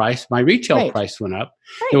my price. My retail price went up.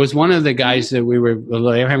 Right. There was one of the guys that they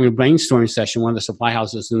were having a brainstorming session, one of the supply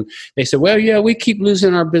houses, and they said, "Well, yeah, we keep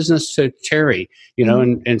losing our business to Terry,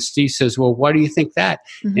 mm-hmm. and Steve says, "Well, why do you think that?"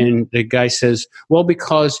 Mm-hmm. And the guy says, "Well,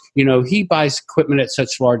 because, he buys equipment at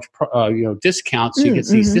such large, discounts, so he gets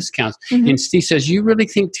mm-hmm. these discounts." Mm-hmm. And Steve says, "You really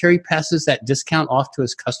think Terry passes that discount off to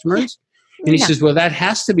his customers?" And he says, "Well, that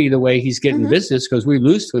has to be the way he's getting mm-hmm. business, because we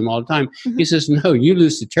lose to him all the time." Mm-hmm. He says, "No, you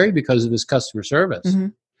lose to Terry because of his customer service." Mm-hmm.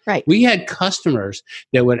 Right. We had customers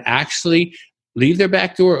that would actually leave their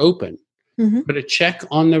back door open, mm-hmm. put a check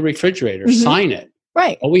on the refrigerator, mm-hmm. sign it.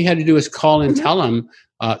 Right. All we had to do is call and mm-hmm. tell them.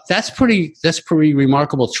 That's pretty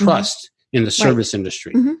remarkable trust mm-hmm. in the service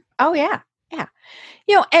industry. Mm-hmm. Oh, yeah.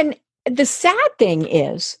 Yeah. And the sad thing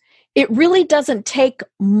is, it really doesn't take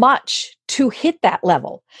much to hit that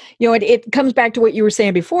level. It comes back to what you were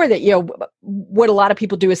saying before, that, what a lot of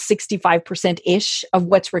people do is 65%-ish of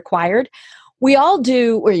what's required. We all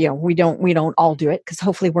do, or, we don't all do it, because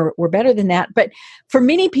hopefully we're better than that. But for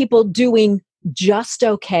many people, doing just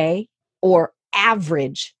okay or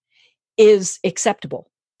average is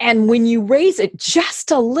acceptable. And when you raise it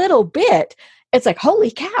just a little bit, it's like,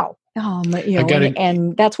 holy cow.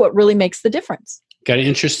 And that's what really makes the difference. Got an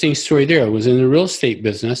interesting story there. I was in the real estate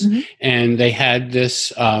business, mm-hmm. and they had this,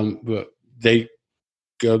 the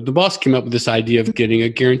boss came up with this idea of getting a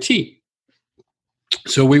guarantee.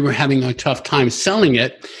 So we were having a tough time selling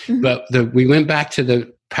it, mm-hmm. but we went back to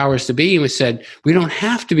the powers to be, and we said, "We don't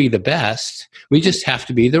have to be the best. We just have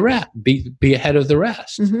to be be ahead of the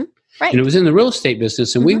rest." Mm-hmm. Right. And it was in the real estate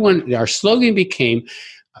business, and mm-hmm. our slogan became,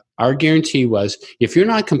 our guarantee was, if you're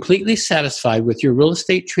not completely satisfied with your real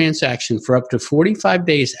estate transaction for up to 45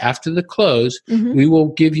 days after the close, mm-hmm. we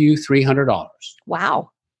will give you $300.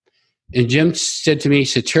 Wow. And Jim said to me, he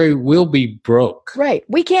said, "Terry, we'll be broke." Right.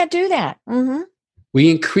 We can't do that. Mm-hmm. We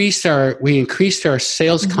increased our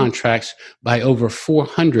sales mm-hmm. contracts by over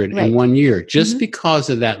 400 in 1 year, just mm-hmm. because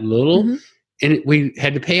of that little, mm-hmm. and we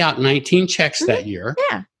had to pay out 19 checks mm-hmm. that year.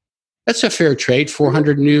 Yeah. That's a fair trade,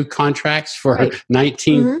 400 mm-hmm. new contracts for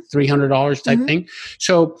 $300 type mm-hmm. thing.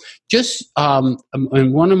 So just,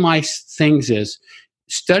 and one of my things is,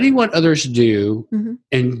 study what others do mm-hmm.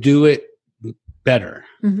 and do it better,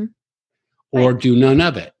 mm-hmm. or do none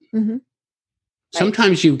of it. Mm-hmm.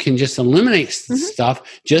 Sometimes you can just eliminate mm-hmm. stuff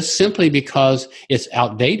just simply because it's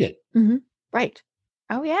outdated. Mm-hmm. Right.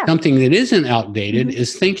 Oh, yeah. Something that isn't outdated mm-hmm.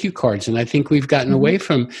 is thank you cards. And I think we've gotten mm-hmm. away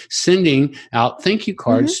from sending out thank you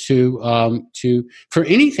cards mm-hmm. to for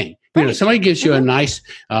anything. Right. Somebody gives you mm-hmm. a nice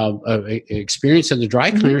experience at the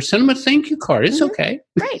dry cleaner, mm-hmm. send them a thank you card. It's mm-hmm. okay.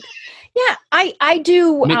 Right. Yeah, I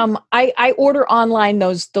do. I order online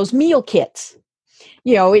those meal kits.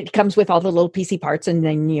 It comes with all the little PC parts, and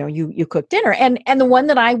then you cook dinner. And the one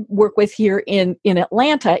that I work with here in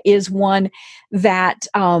Atlanta is one that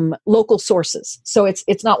local sources. So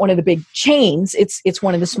it's not one of the big chains. It's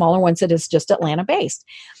one of the smaller ones that is just Atlanta based.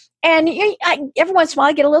 And every once in a while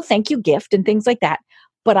I get a little thank you gift and things like that.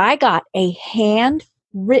 But I got a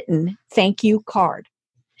handwritten thank you card.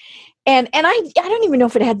 And I don't even know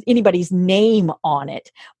if it had anybody's name on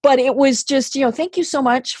it, but it was just, thank you so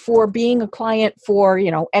much for being a client for,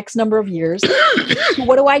 X number of years.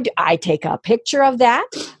 What do? I take a picture of that.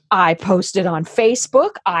 I post it on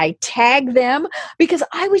Facebook. I tag them because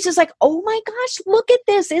I was just like, oh my gosh, look at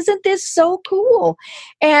this. Isn't this so cool?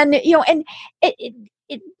 And, and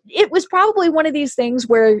it was probably one of these things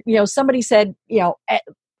where, somebody said,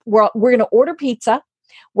 we're going to order pizza.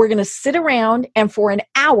 We're going to sit around and for an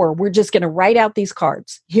hour, we're just going to write out these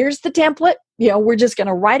cards. Here's the template. We're just going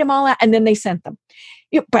to write them all out. And then they sent them.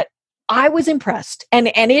 But I was impressed. And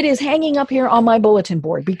it is hanging up here on my bulletin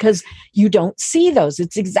board because you don't see those.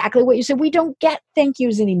 It's exactly what you said. We don't get thank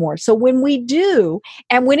yous anymore. So when we do,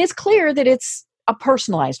 and when it's clear that it's a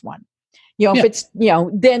personalized one, if it's,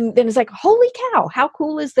 then it's like, holy cow, how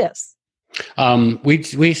cool is this? We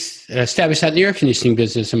established that in the air conditioning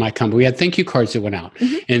business in my company. We had thank you cards that went out,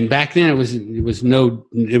 and back then it was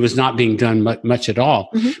not being done much at all.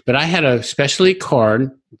 But I had a specialty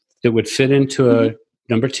card that would fit into a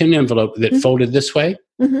number 10 envelope that folded this way.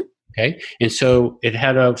 Okay, and so it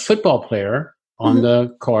had a football player on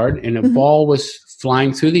the card, and a ball was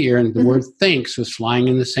flying through the air, and the word thanks was flying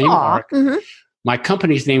in the same arc. My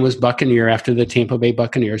company's name was Buccaneer after the Tampa Bay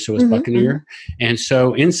Buccaneers, so it was Buccaneer. And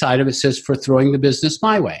so inside of it says, for throwing the business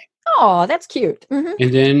my way. Oh, that's cute.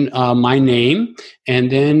 And then my name.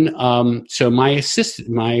 And then, so my assistant,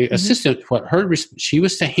 she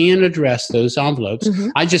was to hand address those envelopes.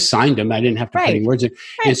 I just signed them. I didn't have to put any words in.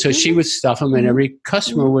 And so she would stuff them and every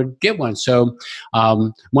customer would get one. So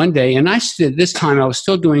one day, and this time I was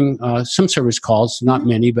still doing some service calls, not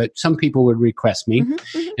many, but some people would request me.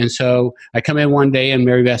 And so I come in one day and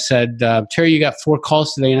Mary Beth said, Terry, you got 4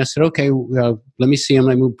 calls today. And I said, okay, let me see them.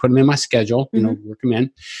 Let me put them in my schedule, work them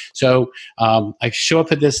in. So I show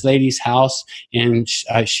up at this lady's house and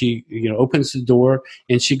she opens the door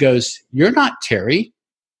and she goes, "You're not Terry."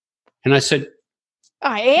 And I said,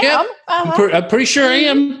 "I am. Yeah, I'm pretty sure I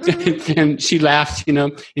am." And she laughed,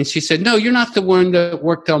 and she said, "No, you're not the one that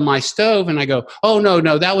worked on my stove." And I go, "Oh, no,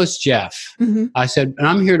 that was Jeff." I said, "And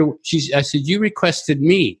I'm here I said, "You requested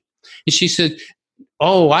me." And she said,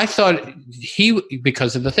 "Oh, I thought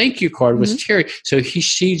because of the thank you card was Terry." So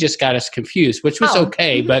she just got us confused, which was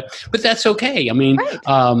okay, but that's okay. I mean,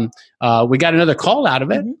 we got another call out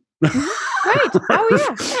of it. Right.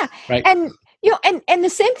 Oh yeah. Right. And and the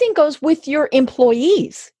same thing goes with your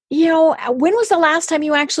employees. When was the last time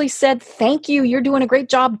you actually said thank you? You're doing a great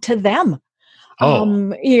job to them.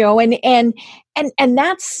 And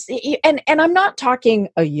that's, and I'm not talking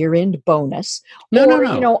a year-end bonus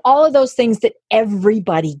or, all of those things that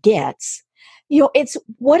everybody gets. It's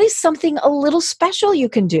what is something a little special you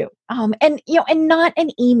can do. And not an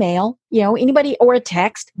email, anybody or a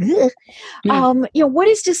text. What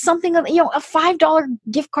is just something, a $5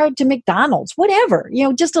 gift card to McDonald's, whatever,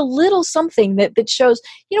 just a little something that shows,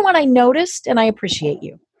 what I noticed and I appreciate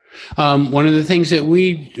you. One of the things that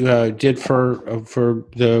we did for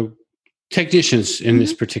the technicians in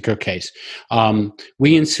this particular case,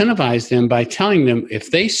 we incentivized them by telling them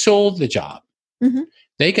if they sold the job,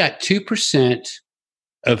 they got 2%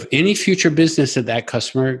 of any future business that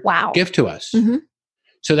customer give to us.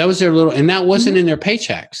 So that was their little, and that wasn't in their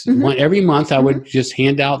paychecks. Every month I would just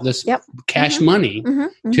hand out this cash money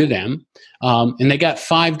to them, and they got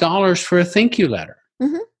 $5 for a thank you letter.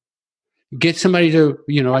 Get somebody to,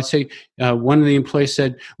 I say, one of the employees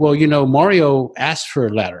said, "Well, Mario asked for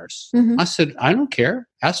letters." I said, "I don't care.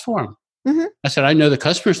 Ask for them." I said, "I know the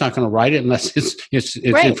customer's not going to write it unless it's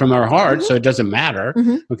right. from our heart, so it doesn't matter."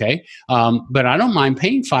 Okay. But I don't mind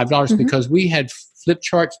paying $5 because we had flip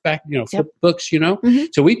charts back, flip books,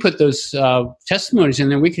 So we put those testimonies in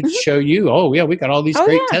there. We could show you, oh, yeah, we got all these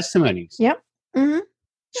great testimonies. Yep.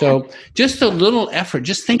 So just a little effort,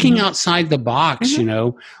 just thinking outside the box,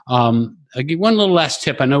 I'll give one little last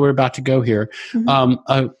tip. I know we're about to go here.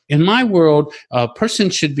 In my world, a person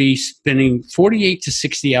should be spending 48 to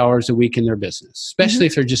 60 hours a week in their business, especially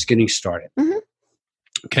if they're just getting started.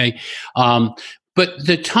 Okay. But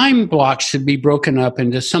the time block should be broken up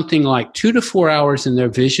into something like 2 to 4 hours in their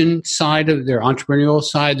vision side of their entrepreneurial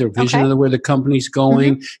side, their vision of where the company's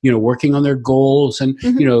going, working on their goals and,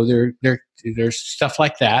 there's stuff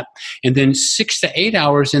like that. And then 6 to 8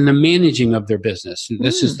 hours in the managing of their business.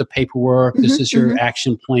 This is the paperwork. This is your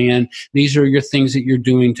action plan. These are your things that you're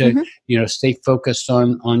doing to, stay focused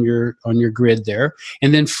on your grid there.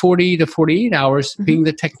 And then 40 to 48 hours being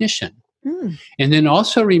the technician. And then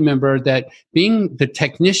also remember that being the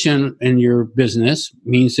technician in your business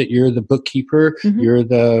means that you're the bookkeeper, you're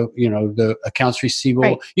the accounts receivable.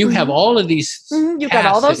 Right. You have all of these. You've got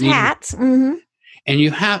all those hats.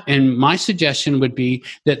 And my suggestion would be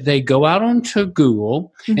that they go out onto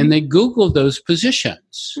Google and they Google those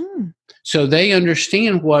positions. So they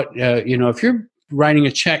understand what, if you're writing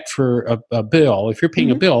a check for a bill, if you're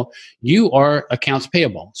paying a bill, you are accounts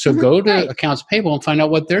payable. So go to accounts payable and find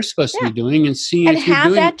out what they're supposed to be doing and see and if you're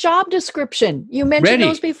have that job description. You mentioned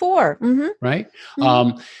those before. Right?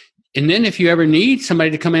 And then if you ever need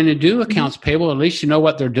somebody to come in and do accounts payable, at least you know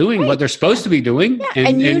what they're doing, what they're supposed to be doing. Yeah.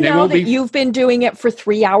 And you know that you've been doing it for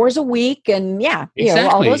 3 hours a week and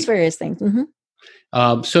all those various things.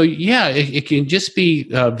 It can just be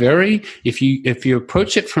if you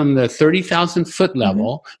approach it from the 30,000 foot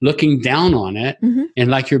level, looking down on it, and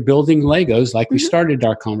like you're building Legos, like we started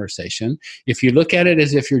our conversation. If you look at it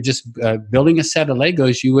as if you're just building a set of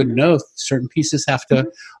Legos, you would know certain pieces have to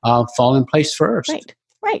fall in place first.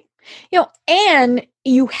 Right. And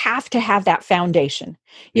you have to have that foundation,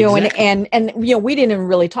 and we didn't even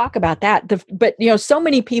really talk about that. But so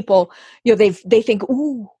many people, they think,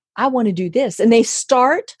 ooh, I want to do this. And they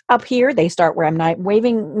start up here. They start where I'm not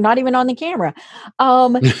waving, not even on the camera.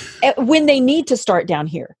 When they need to start down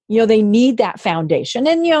here, they need that foundation.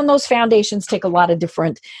 And, those foundations take a lot of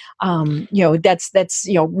different, that's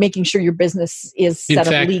making sure your business is set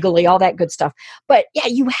up legally, all that good stuff. But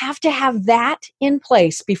you have to have that in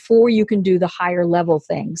place before you can do the higher level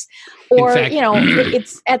things. Or,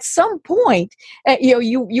 it's at some point,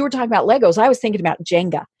 you were talking about Legos. I was thinking about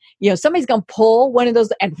Jenga. Somebody's going to pull one of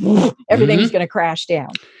those and everything's going to crash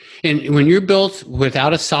down. And when you're built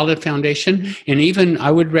without a solid foundation, and even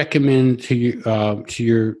I would recommend to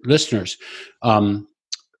your listeners,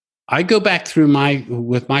 I go back through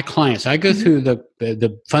with my clients. I go through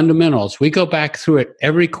the fundamentals. We go back through it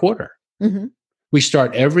every quarter. We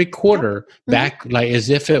start every quarter back like as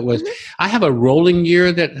if it was. I have a rolling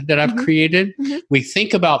year that I've created. We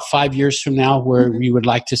think about 5 years from now where you would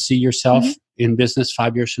like to see yourself in business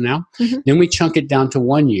 5 years from now. Then we chunk it down to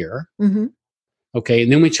 1 year. Okay.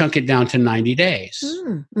 And then we chunk it down to 90 days.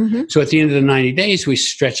 So at the end of the 90 days, we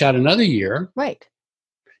stretch out another year. Right.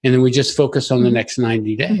 And then we just focus on the next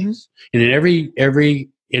 90 days. And then at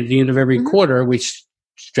the end of every quarter, we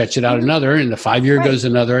stretch it out another, and the 5 year goes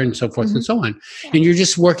another, and so forth and so on. And you're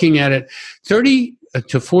just working at it. 30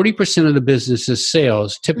 to 40% of the business's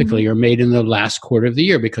sales typically are made in the last quarter of the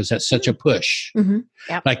year because that's such a push.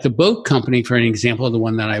 Like the boat company, for an example, the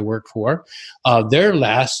one that I work for, their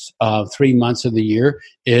last 3 months of the year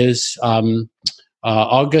is July,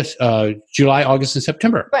 August, and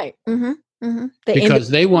September. Right. Because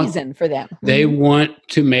they want season for them. They want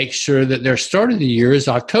to make sure that their start of the year is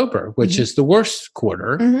October, which is the worst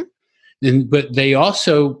quarter. But they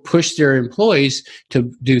also push their employees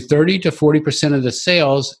to do 30 to 40% of the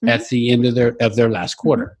sales at the end of their last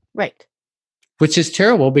quarter. Right. Which is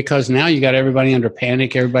terrible because now you got everybody under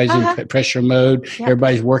panic. Everybody's in pressure mode.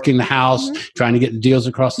 Everybody's working the house, trying to get the deals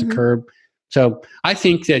across the curb. So I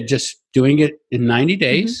think that just doing it in 90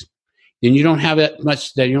 days, then you don't have that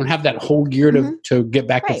much. That you don't have that whole year to get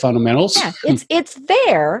back to fundamentals. Yeah, it's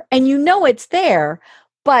there, and it's there,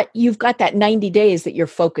 but you've got that 90 days that you're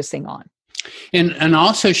focusing on. And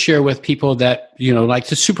also share with people that like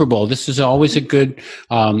the Super Bowl. This is always a good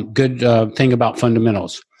thing about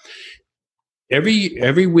fundamentals.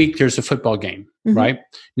 Every week there's a football game, right?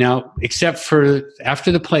 Now, except for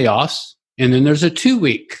after the playoffs, and then there's a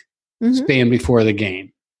 2-week span before the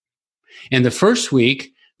game. And the first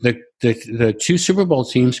week, the two Super Bowl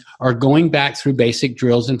teams are going back through basic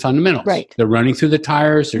drills and fundamentals. Right. They're running through the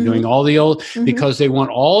tires. They're doing all the old because they want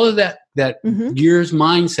all of that year's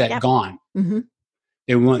mindset gone.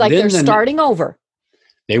 They want like they're starting over.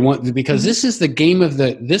 They want because this is the game of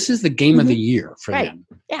the year for them.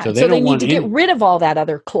 Yeah. So they need to get rid of all that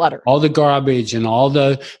other clutter, all the garbage and all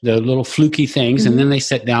the little fluky things, and then they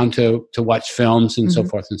sit down to watch films and so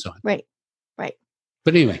forth and so on. Right.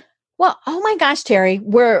 But anyway. Well, oh my gosh, Terry,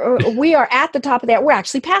 we are at the top of the hour. We're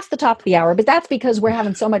actually past the top of the hour, but that's because we're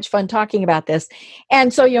having so much fun talking about this.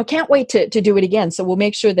 And so, can't wait to do it again. So we'll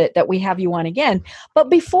make sure that we have you on again. But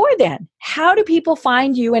before then, how do people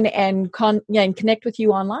find you and connect with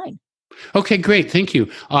you online? Okay, great. Thank you.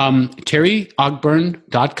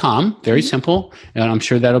 TerryOgburn.com. Very simple. And I'm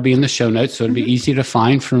sure that'll be in the show notes. So it'll be easy to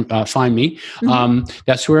find me.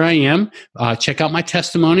 That's where I am. Check out my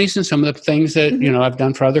testimonies and some of the things that, I've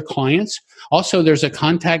done for other clients. Also, there's a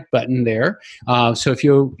contact button there. So if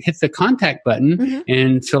you hit the contact button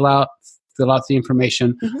and fill out the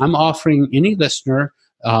information, I'm offering any listener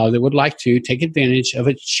that would like to take advantage of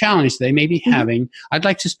a challenge they may be having. I'd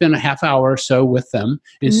like to spend a half hour or so with them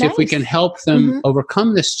and see if we can help them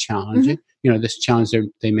overcome this challenge, this challenge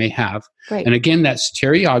they may have. Right. And again, that's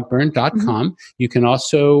TerryOgburn.com. You can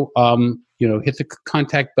also, hit the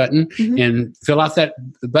contact button and fill out the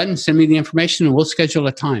button, send me the information, and we'll schedule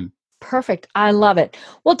a time. Perfect. I love it.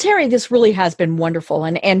 Well, Terry, this really has been wonderful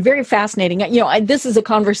and very fascinating. This is a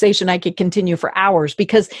conversation I could continue for hours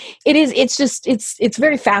because it's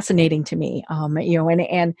very fascinating to me.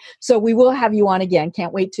 And so we will have you on again.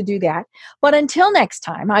 Can't wait to do that. But until next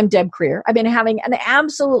time, I'm Deb Creer. I've been having an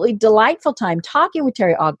absolutely delightful time talking with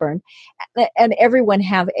Terry Ogburn, and everyone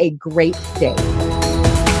have a great day.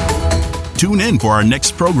 Tune in for our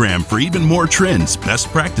next program for even more trends, best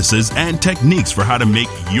practices, and techniques for how to make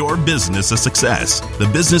your business a success. The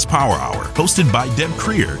Business Power Hour, hosted by Deb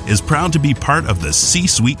Creer, is proud to be part of the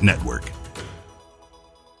C-Suite Network.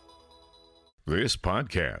 This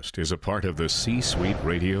podcast is a part of the C-Suite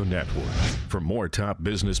Radio Network. For more top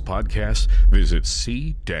business podcasts, visit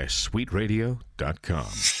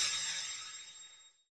c-suiteradio.com.